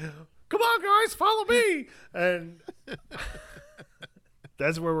like, "Come on, guys, follow me," and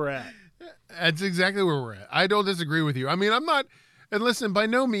that's where we're at. That's exactly where we're at. I don't disagree with you. I mean, I'm not. And listen, by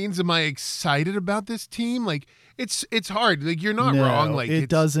no means am I excited about this team. Like, it's hard. Like, you're not No, wrong. Like, it it's-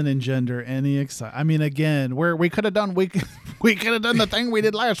 doesn't engender any excitement. I mean, again, we could have done we could have done the thing we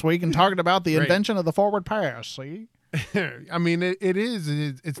did last week and talked about the Right. invention of the forward pass. See, I mean, it is.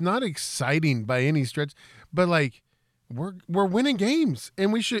 It's not exciting by any stretch, but like we're winning games,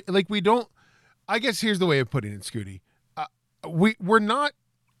 and we should like we don't. I guess here's the way of putting it, Scooty. We're not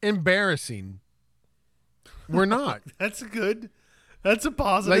embarrassing. We're not. That's a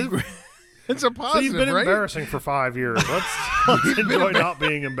positive. Like it's a so positive, you've been right? embarrassing for 5 years. Let's enjoy not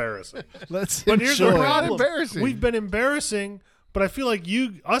being embarrassing. let's But here's the enjoy. We're not problem. embarrassing. We've been embarrassing, but I feel like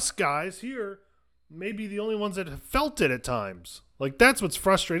us guys here, may be the only ones that have felt it at times. Like, that's what's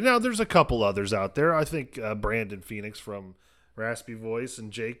frustrating. Now, there's a couple others out there. I think Brandon Phoenix from Raspy Voice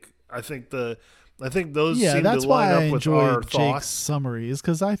and Jake. I think those Yeah, seem that's to why line I up with enjoyed our Jake's thoughts. summaries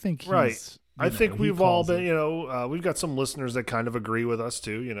because I think he's, Right. I think he we've all calls been, it. we've got some listeners that kind of agree with us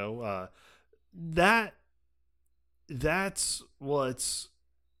too, that's what's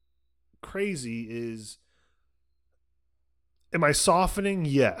crazy is Am I softening?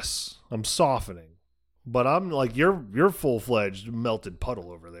 Yes, I'm softening. But I'm like you're full-fledged melted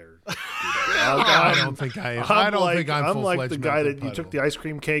puddle over there. I don't think I am. I don't think I'm full-fledged like the guy that puddle. you took the ice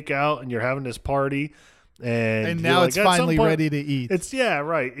cream cake out and you're having this party, and now like, it's at some finally point, ready to eat. It's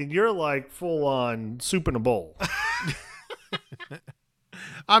right, and you're like full on soup in a bowl.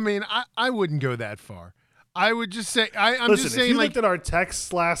 I mean, I wouldn't go that far. I would just say I'm Listen, just if saying you like looked at our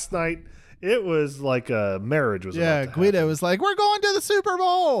texts last night, it was like a marriage was. Yeah, about to Guido happen. was like, "We're going to the Super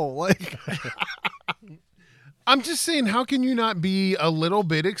Bowl." Like, I'm just saying, how can you not be a little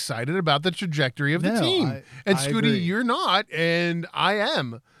bit excited about the trajectory of the No, team? And I Scooty, agree. you're not, and I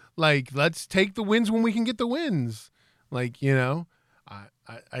am. Like, let's take the wins when we can get the wins. Like, you know,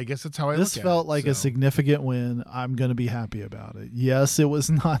 I guess that's how I this look felt at it. like a So, significant win. I'm going to be happy about it. Yes, it was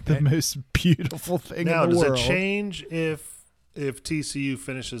not the most beautiful thing Now, in the does world. it change if TCU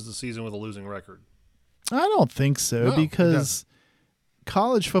finishes the season with a losing record? I don't think so No, it because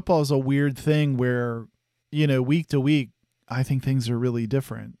college football is a weird thing where, you know, week to week, I think things are really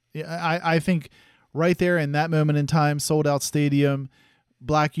different. I think right there in that moment in time, sold out stadium,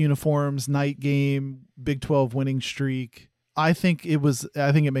 black uniforms, night game, Big 12 winning streak. I think it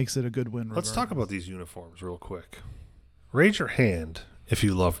makes it a good win. Let's talk about these uniforms real quick. Raise your hand if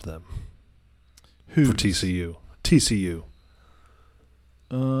you loved them. Who? For TCU. TCU.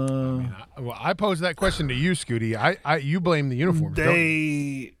 I posed that question to you, Scooty. You blame the uniforms. don't you?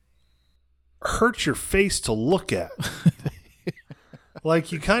 They hurt your face to look at.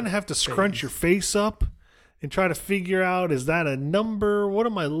 Like you kind of have to scrunch your face up and try to figure out, is that a number? What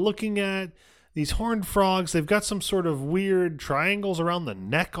am I looking at? These horned frogs, they've got some sort of weird triangles around the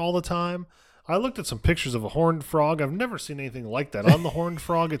neck all the time. I looked at some pictures of a horned frog. I've never seen anything like that on the horned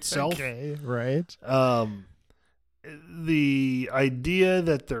frog itself. Okay, right. The idea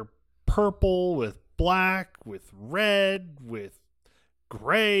that they're purple with black, with red, with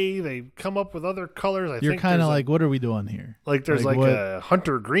gray, they come up with other colors. You're kind of like, what are we doing here? like there's like like what- a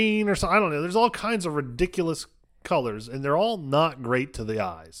hunter green or something. I don't know. There's all kinds of ridiculous colors, and they're all not great to the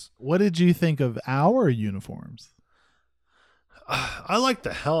eyes. What did you think of our uniforms? I like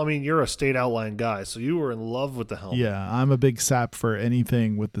the helmet. I mean, you're a state outline guy, so you were in love with the helmet. Yeah, I'm a big sap for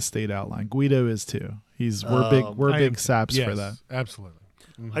anything with the state outline. Guido is too. We're I big am- saps yes, for that. Absolutely.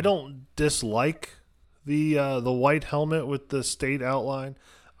 Mhm. I don't dislike the white helmet with the state outline.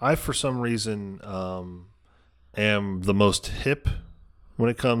 I, for some reason, am the most hip when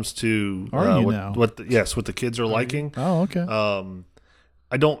it comes to Are you what, now? what the kids are liking. Oh, okay.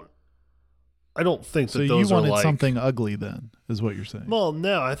 I don't think So that you those are wanted like something ugly then, is what you're saying. Well,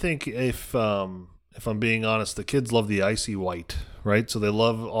 no, I think if I'm being honest, the kids love the icy white, right? So they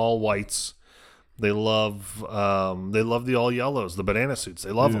love all whites. They love the all yellows, the banana suits.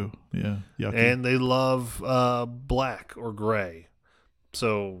 They love them, Yeah. Yucky. and they love black or gray.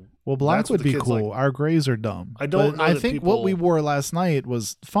 So Well, black that's what would the be kids cool. like. Our grays are dumb. I don't But know I that think what we people- wore last night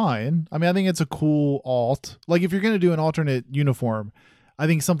was fine. I mean, I think it's a cool alt. Like if you're going to do an alternate uniform, I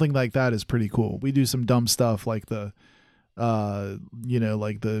think something like that is pretty cool. We do some dumb stuff like the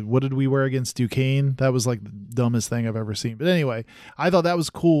what did we wear against Duquesne? That was like the dumbest thing I've ever seen. But anyway, I thought that was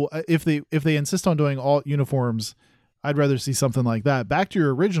cool. If they insist on doing alt uniforms, I'd rather see something like that. Back to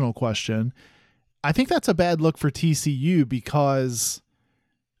your original question, I think that's a bad look for TCU because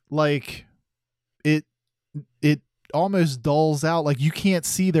like it almost dulls out, like you can't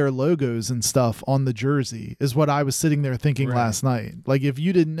see their logos and stuff on the jersey is what I was sitting there thinking Right. last night. Like if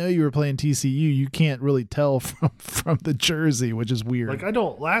you didn't know you were playing TCU, you can't really tell from the jersey, which is weird. Like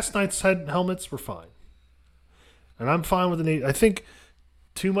last night's helmets were fine, and I'm fine with the navy. I think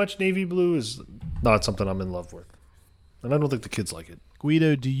too much navy blue is not something I'm in love with, and I don't think the kids like it.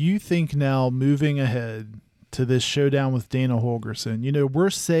 Guido, do you think now moving ahead to this showdown with Dana Holgerson, we're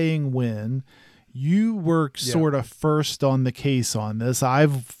saying win. You were sort of first on the case on this.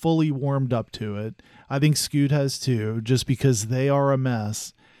 I've fully warmed up to it. I think Scoot has too, just because they are a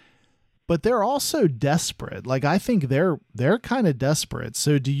mess. But they're also desperate. Like I think they're kind of desperate.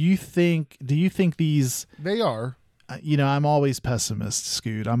 So do you think these? They are. I'm always pessimist,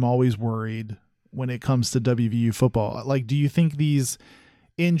 Scoot. I'm always worried when it comes to WVU football. Like, do you think these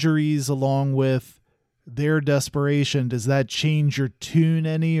injuries, along with their desperation, does that change your tune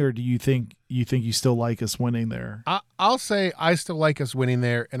any, or do you think you still like us winning there? I'll say I still like us winning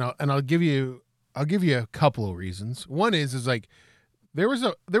there, and I'll give you a couple of reasons. One is like there was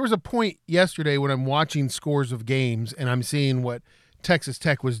a point yesterday when I'm watching scores of games and I'm seeing what Texas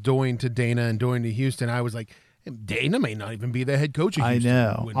Tech was doing to Dana and doing to Houston. I was like, Dana may not even be the head coach of I Houston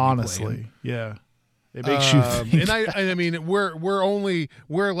know, when we play him. honestly, yeah. It makes you think. And I mean,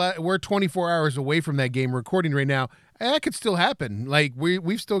 we're 24 hours away from that game recording right now. That could still happen. Like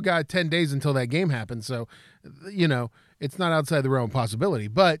we've still got 10 days until that game happens. So, it's not outside the realm of possibility.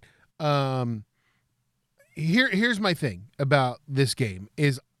 But here's my thing about this game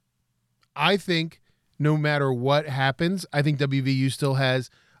is I think no matter what happens, I think WVU still has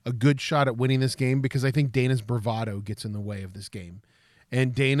a good shot at winning this game because I think Dana's bravado gets in the way of this game.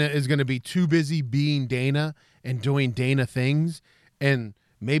 And Dana is going to be too busy being Dana and doing Dana things and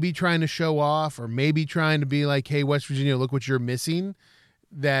maybe trying to show off or maybe trying to be like, hey, West Virginia, look what you're missing,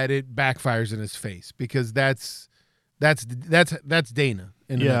 that it backfires in his face because that's Dana.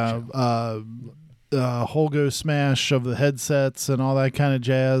 Holgo smash of the headsets and all that kind of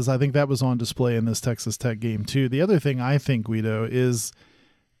jazz. I think that was on display in this Texas Tech game too. The other thing I think, Guido, is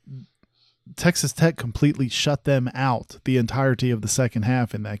Texas Tech completely shut them out the entirety of the second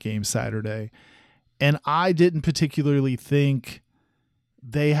half in that game Saturday. And I didn't particularly think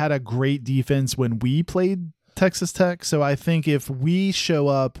they had a great defense when we played Texas Tech. So I think if we show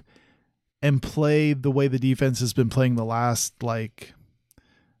up and play the way the defense has been playing the last, 6-7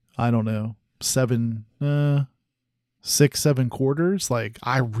 quarters,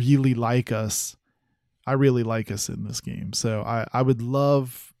 I really like us. I really like us in this game. So I would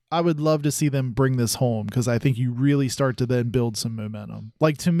love to see them bring this home because I think you really start to then build some momentum.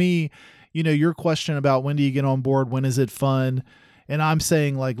 To me, your question about when do you get on board, when is it fun? And I'm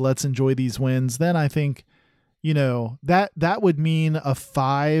saying let's enjoy these wins. Then I think, that would mean a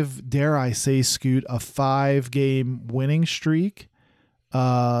 5-game winning streak.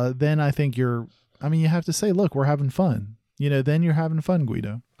 Then I think you have to say, look, we're having fun. Then you're having fun,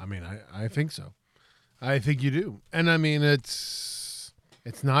 Guido. I mean, I think so. I think you do. And I mean, it's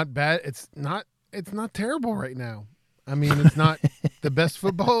not bad. It's not terrible right now. I mean, it's not the best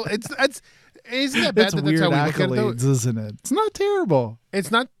football. Isn't that bad? It's that's weird how we accolades, look at it, though? isn't it? It's not terrible. It's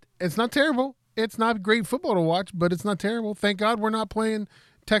not terrible. It's not great football to watch, but it's not terrible. Thank God we're not playing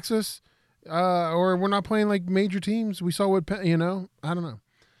Texas, or we're not playing major teams. We saw what I don't know.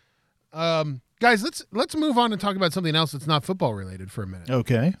 Guys, let's move on and talk about something else that's not football related for a minute.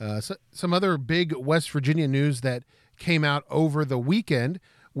 Okay. Some other big West Virginia news that came out over the weekend,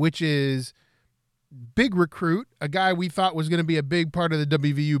 which is big recruit, a guy we thought was going to be a big part of the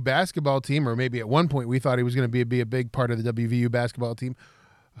WVU basketball team, or maybe at one point we thought he was going to be a big part of the WVU basketball team.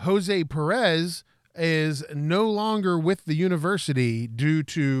 Jose Perez is no longer with the university due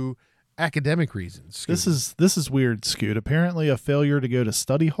to academic reasons. This is weird, Scoot. Apparently a failure to go to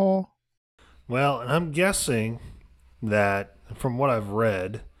study hall. Well, and I'm guessing that from what I've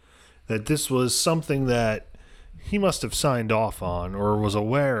read, that this was something that he must have signed off on or was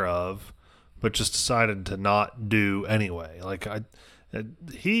aware of, but just decided to not do anyway.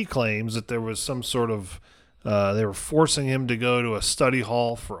 He claims that there was some sort of they were forcing him to go to a study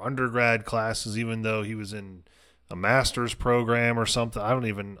hall for undergrad classes, even though he was in a master's program or something. I don't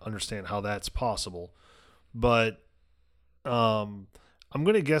even understand how that's possible. But I'm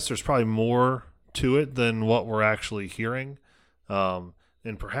going to guess there's probably more to it than what we're actually hearing. And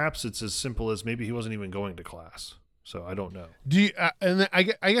perhaps it's as simple as maybe he wasn't even going to class. So I don't know. Do you? And I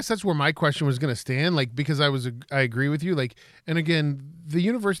guess that's where my question was going to stand. Because I agree with you. And again, the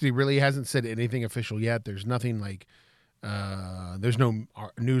university really hasn't said anything official yet. There's nothing there's no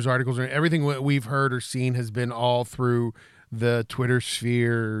news articles or everything we've heard or seen has been all through the Twitter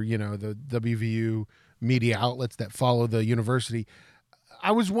sphere. The WVU media outlets that follow the university.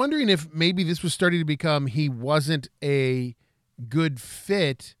 I was wondering if maybe this was starting to become he wasn't a good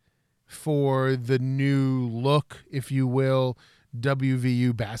fit for the new look, if you will,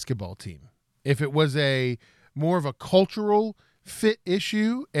 WVU basketball team. If it was a more of a cultural fit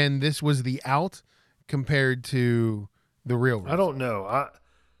issue and this was the out compared to the real reason. I don't know.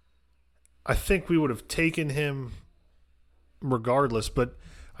 I think we would have taken him regardless, but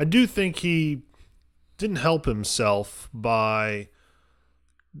I do think he didn't help himself by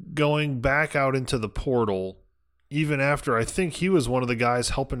going back out into the portal even after I think he was one of the guys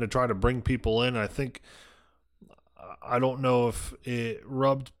helping to try to bring people in. I don't know if it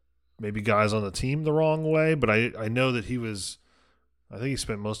rubbed maybe guys on the team the wrong way, but I know that I think he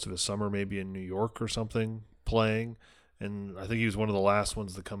spent most of his summer maybe in New York or something playing, and I think he was one of the last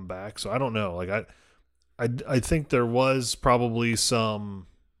ones to come back. So I don't know. I think there was probably some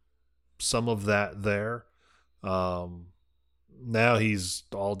of that there. Now he's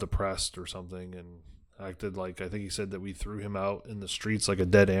all depressed or something and acted I think he said that we threw him out in the streets like a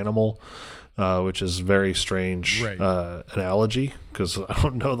dead animal, which is very strange analogy because I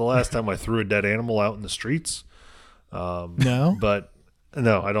don't know the last time I threw a dead animal out in the streets. No, but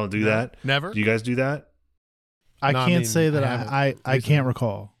No, I don't do that. Never? Do you guys do that? I can't say that I recently. can't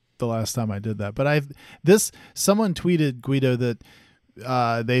recall the last time I did that. But someone tweeted, Guido, that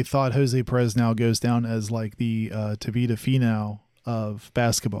they thought Jose Perez now goes down as like the Tavita Finau of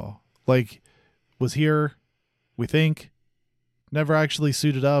basketball. Like, was here, we think, never actually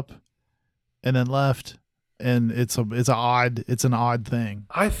suited up, and then left. And it's an odd thing.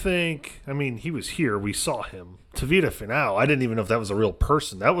 I mean, he was here. We saw him. Tavita Finau. I didn't even know if that was a real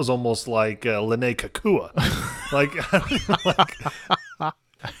person. That was almost like Lene Kakua.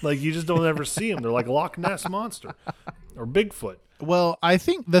 like you just don't ever see them. They're like Loch Ness Monster or Bigfoot. Well, I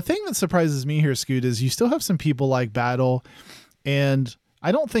think the thing that surprises me here, Scoot, is you still have some people like Battle, and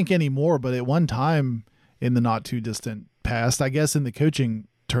I don't think anymore, but at one time in the not too distant past, I guess in the coaching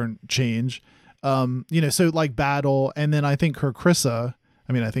change, so like Battle, and then I think Kirk Krissa,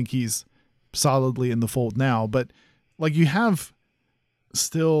 I mean, I think he's solidly in the fold now, but like you have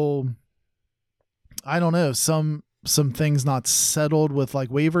still, I don't know, some things not settled with like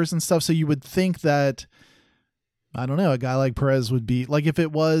waivers and stuff. So you would think that, I don't know, a guy like Perez would be like, if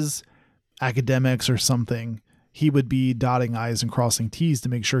it was academics or something, he would be dotting I's and crossing T's to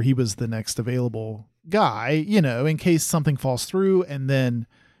make sure he was the next available guy, in case something falls through and then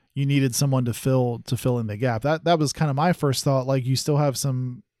you needed someone to fill in the gap. That was kind of my first thought. Like, you still have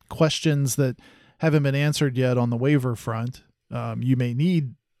some questions that haven't been answered yet on the waiver front. You may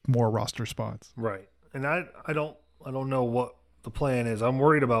need more roster spots. Right. And I don't know what the plan is. I'm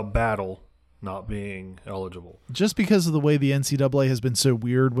worried about Battle not being eligible. Just because of the way the NCAA has been so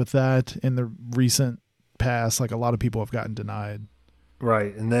weird with that in the recent past, like a lot of people have gotten denied.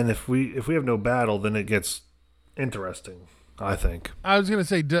 Right. And then if we have no Battle, then it gets interesting, I think. I was going to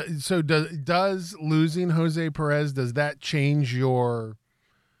say, does losing Jose Perez, does that change your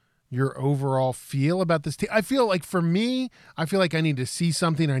overall feel about this team? I feel like, for me, I feel like I need to see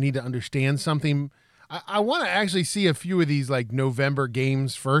something. I need to understand something. I want to actually see a few of these like November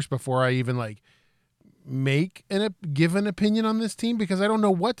games first before I even like give an opinion on this team, because I don't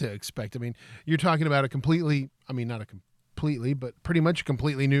know what to expect. I mean, you're talking about but pretty much a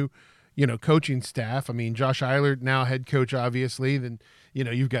completely new, coaching staff. I mean, Josh Eilert now head coach, obviously. Then,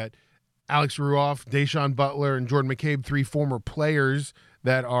 you've got Alex Ruoff, Deshaun Butler, and Jordan McCabe, 3 former players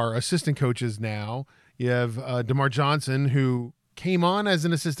that are assistant coaches now. You have DeMar Johnson, who came on as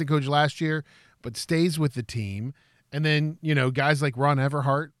an assistant coach last year, but stays with the team. And then, guys like Ron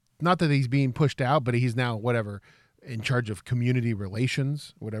Everhart, not that he's being pushed out, but he's now in charge of community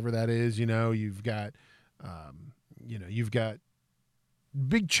relations, whatever that is. You've got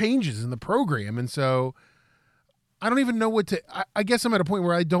big changes in the program. And so I don't even know I guess I'm at a point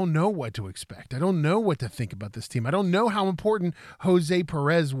where I don't know what to expect. I don't know what to think about this team. I don't know how important Jose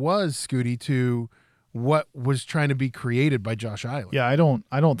Perez was, Scooty, to what was trying to be created by Josh Eilert. Yeah, I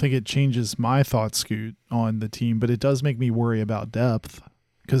don't think it changes my thoughts, Scoot, on the team, but it does make me worry about depth,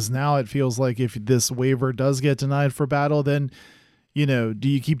 because now it feels like if this waiver does get denied for Battle, then, do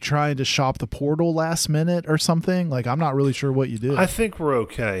you keep trying to shop the portal last minute or something? Like, I'm not really sure what you do. I think we're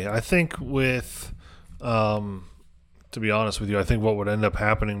okay. I think with, to be honest with you, I think what would end up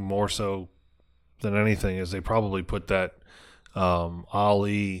happening more so than anything is they probably put that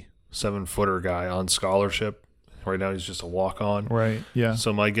Ali 7-footer guy on scholarship. Right now he's just a walk-on. Right, yeah.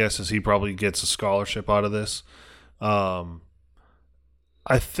 So my guess is he probably gets a scholarship out of this. I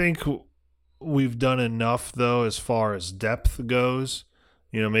think we've done enough, though, as far as depth goes.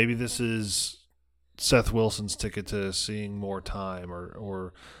 Maybe this is Seth Wilson's ticket to seeing more time,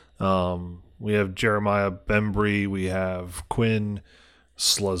 or we have Jeremiah Bembry, we have Quinn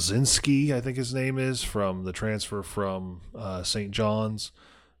Slazinski, I think his name is, from the transfer from St. John's.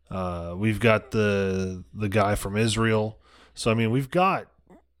 We've got the guy from Israel. So I mean, we've got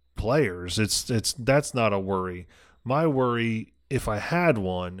players. That's not a worry. My worry, if I had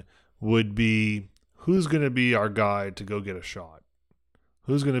one, would be who's going to be our guy to go get a shot.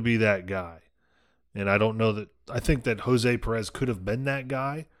 Who's going to be that guy? And I don't know that. I think that Jose Perez could have been that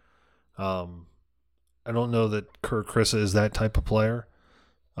guy. I don't know that Kirk Krissa is that type of player.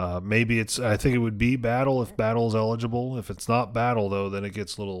 Maybe I think it would be Battle if Battle's eligible. If it's not Battle, though, then it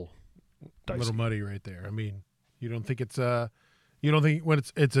gets a little dicey. A little muddy right there. I mean, you don't think when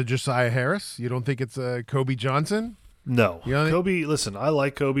it's a Josiah Harris? You don't think it's a Kobe Johnson? No. Kobe, listen, I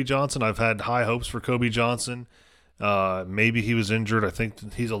like Kobe Johnson. I've had high hopes for Kobe Johnson. Maybe he was injured. I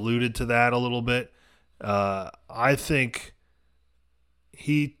think he's alluded to that a little bit. I think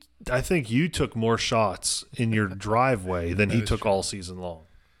you took more shots in your driveway than he took all season long.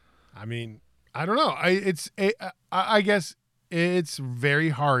 I mean, I don't know. I guess it's very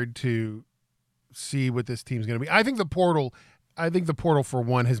hard to see what this team's going to be. I think the portal I think the Portal for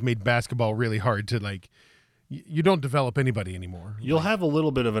one has made basketball really hard to like. You don't develop anybody anymore. You'll have a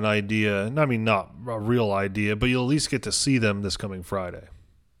little bit of an idea. I mean, not a real idea, but you'll at least get to see them this coming Friday.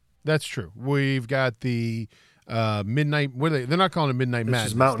 That's true. We've got the midnight. What are they? They're not calling it Midnight Madness.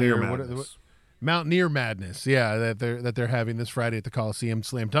 This is Mountaineer Madness. Mountaineer Madness. Yeah, that they're having this Friday at the Coliseum.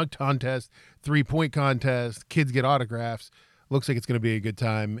 Slam dunk contest, 3-point contest. Kids get autographs. Looks like it's going to be a good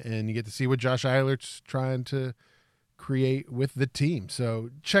time, and you get to see what Josh Eilert's trying to create with the team. So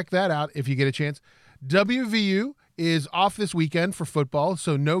check that out if you get a chance. WVU is off this weekend for football,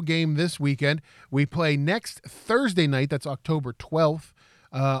 so no game this weekend. We play next Thursday night, that's October 12th,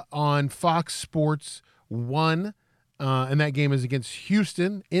 on Fox Sports 1, and that game is against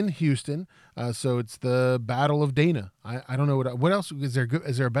Houston, in Houston, so it's the Battle of Dana. I don't know what else, is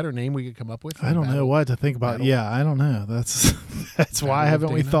there a better name we could come up with? I don't know what to think about. Yeah, I don't know. That's why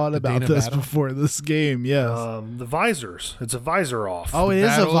haven't we thought about this before this game? Yes. The visors. It's a visor off. Oh, it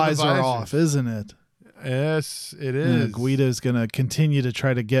is a visor off, isn't it? Yes, it is. Guido's gonna continue to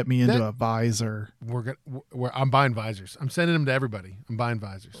try to get me into a visor. I'm buying visors. I'm sending them to everybody. I'm buying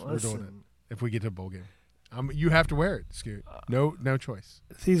visors. Listen. We're doing it if we get to a bowl game. You have to wear it, Scoot. No choice.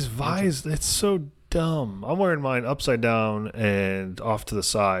 These visors, it's so dumb. I'm wearing mine upside down and off to the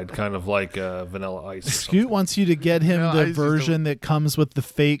side, kind of like Vanilla Ice. Scoot wants you to get him the version that comes with the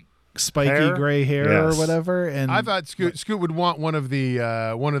fake spiky gray hair or whatever, and I thought Scoot would want one of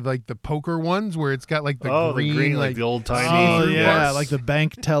like the poker ones where it's got like the green like the old time. Like the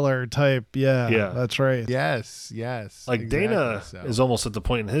bank teller type. Yeah, that's right. Yes. Like exactly. Dana is almost at the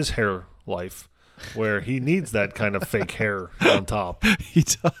point in his hair life where he needs that kind of fake hair on top. He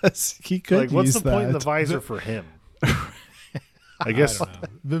does. He could. Like, what's use the point in the that. visor for him? I guess I don't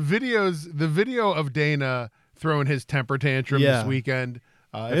know. The video of Dana throwing his temper tantrum this weekend.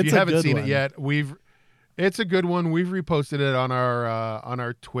 If you haven't seen it yet, it's a good one. We've reposted it on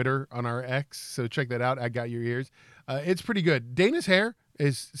our Twitter, on our X. So check that out. I Got Your Ears. It's pretty good. Dana's hair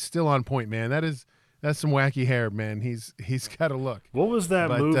is still on point, man. That's some wacky hair, man. He's got a look. What was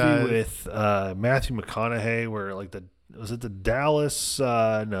that movie with Matthew McConaughey where like was it the Dallas?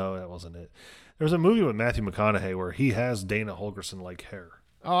 No, that wasn't it. There was a movie with Matthew McConaughey where he has Dana Holgerson like hair.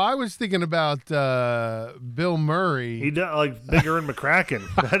 Oh, I was thinking about Bill Murray. He does like Bigger and McCracken.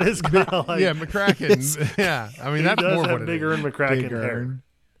 That is kind of like McCracken. Yeah, I mean that's more what it Bigger is. and McCracken hair.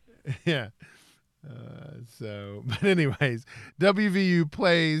 Yeah. But anyways, WVU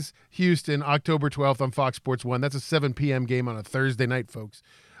plays Houston October 12th on Fox Sports 1. That's a 7 p.m. game on a Thursday night, folks.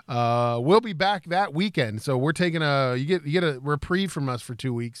 We'll be back that weekend, so we're taking you get a reprieve from us for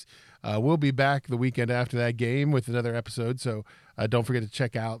 2 weeks. We'll be back the weekend after that game with another episode, so don't forget to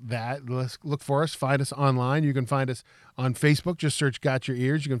check out that. Let's look for us. Find us online. You can find us on Facebook. Just search Got Your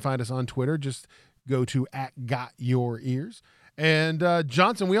Ears. You can find us on Twitter. Just go to @GotYourEars. And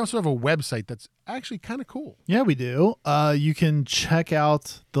Johnson, we also have a website that's actually kind of cool. Yeah, we do. You can check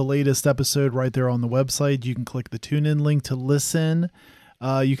out the latest episode right there on the website. You can click the tune-in link to listen.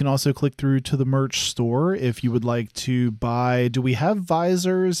 You can also click through to the merch store if you would like to buy. Do we have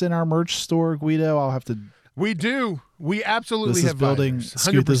visors in our merch store, Guido? I'll have to. We do. We absolutely have visors.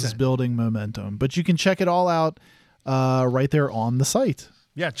 Scoot, this is building momentum. But you can check it all out right there on the site.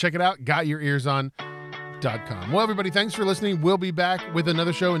 Yeah, check it out. GotYourEarsOn.com. Well, everybody, thanks for listening. We'll be back with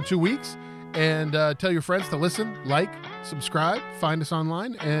another show in 2 weeks. And tell your friends to listen, like, subscribe, find us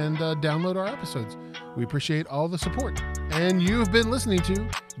online, and download our episodes. We appreciate all the support. And you've been listening to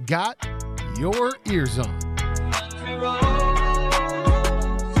Got Your Ears On.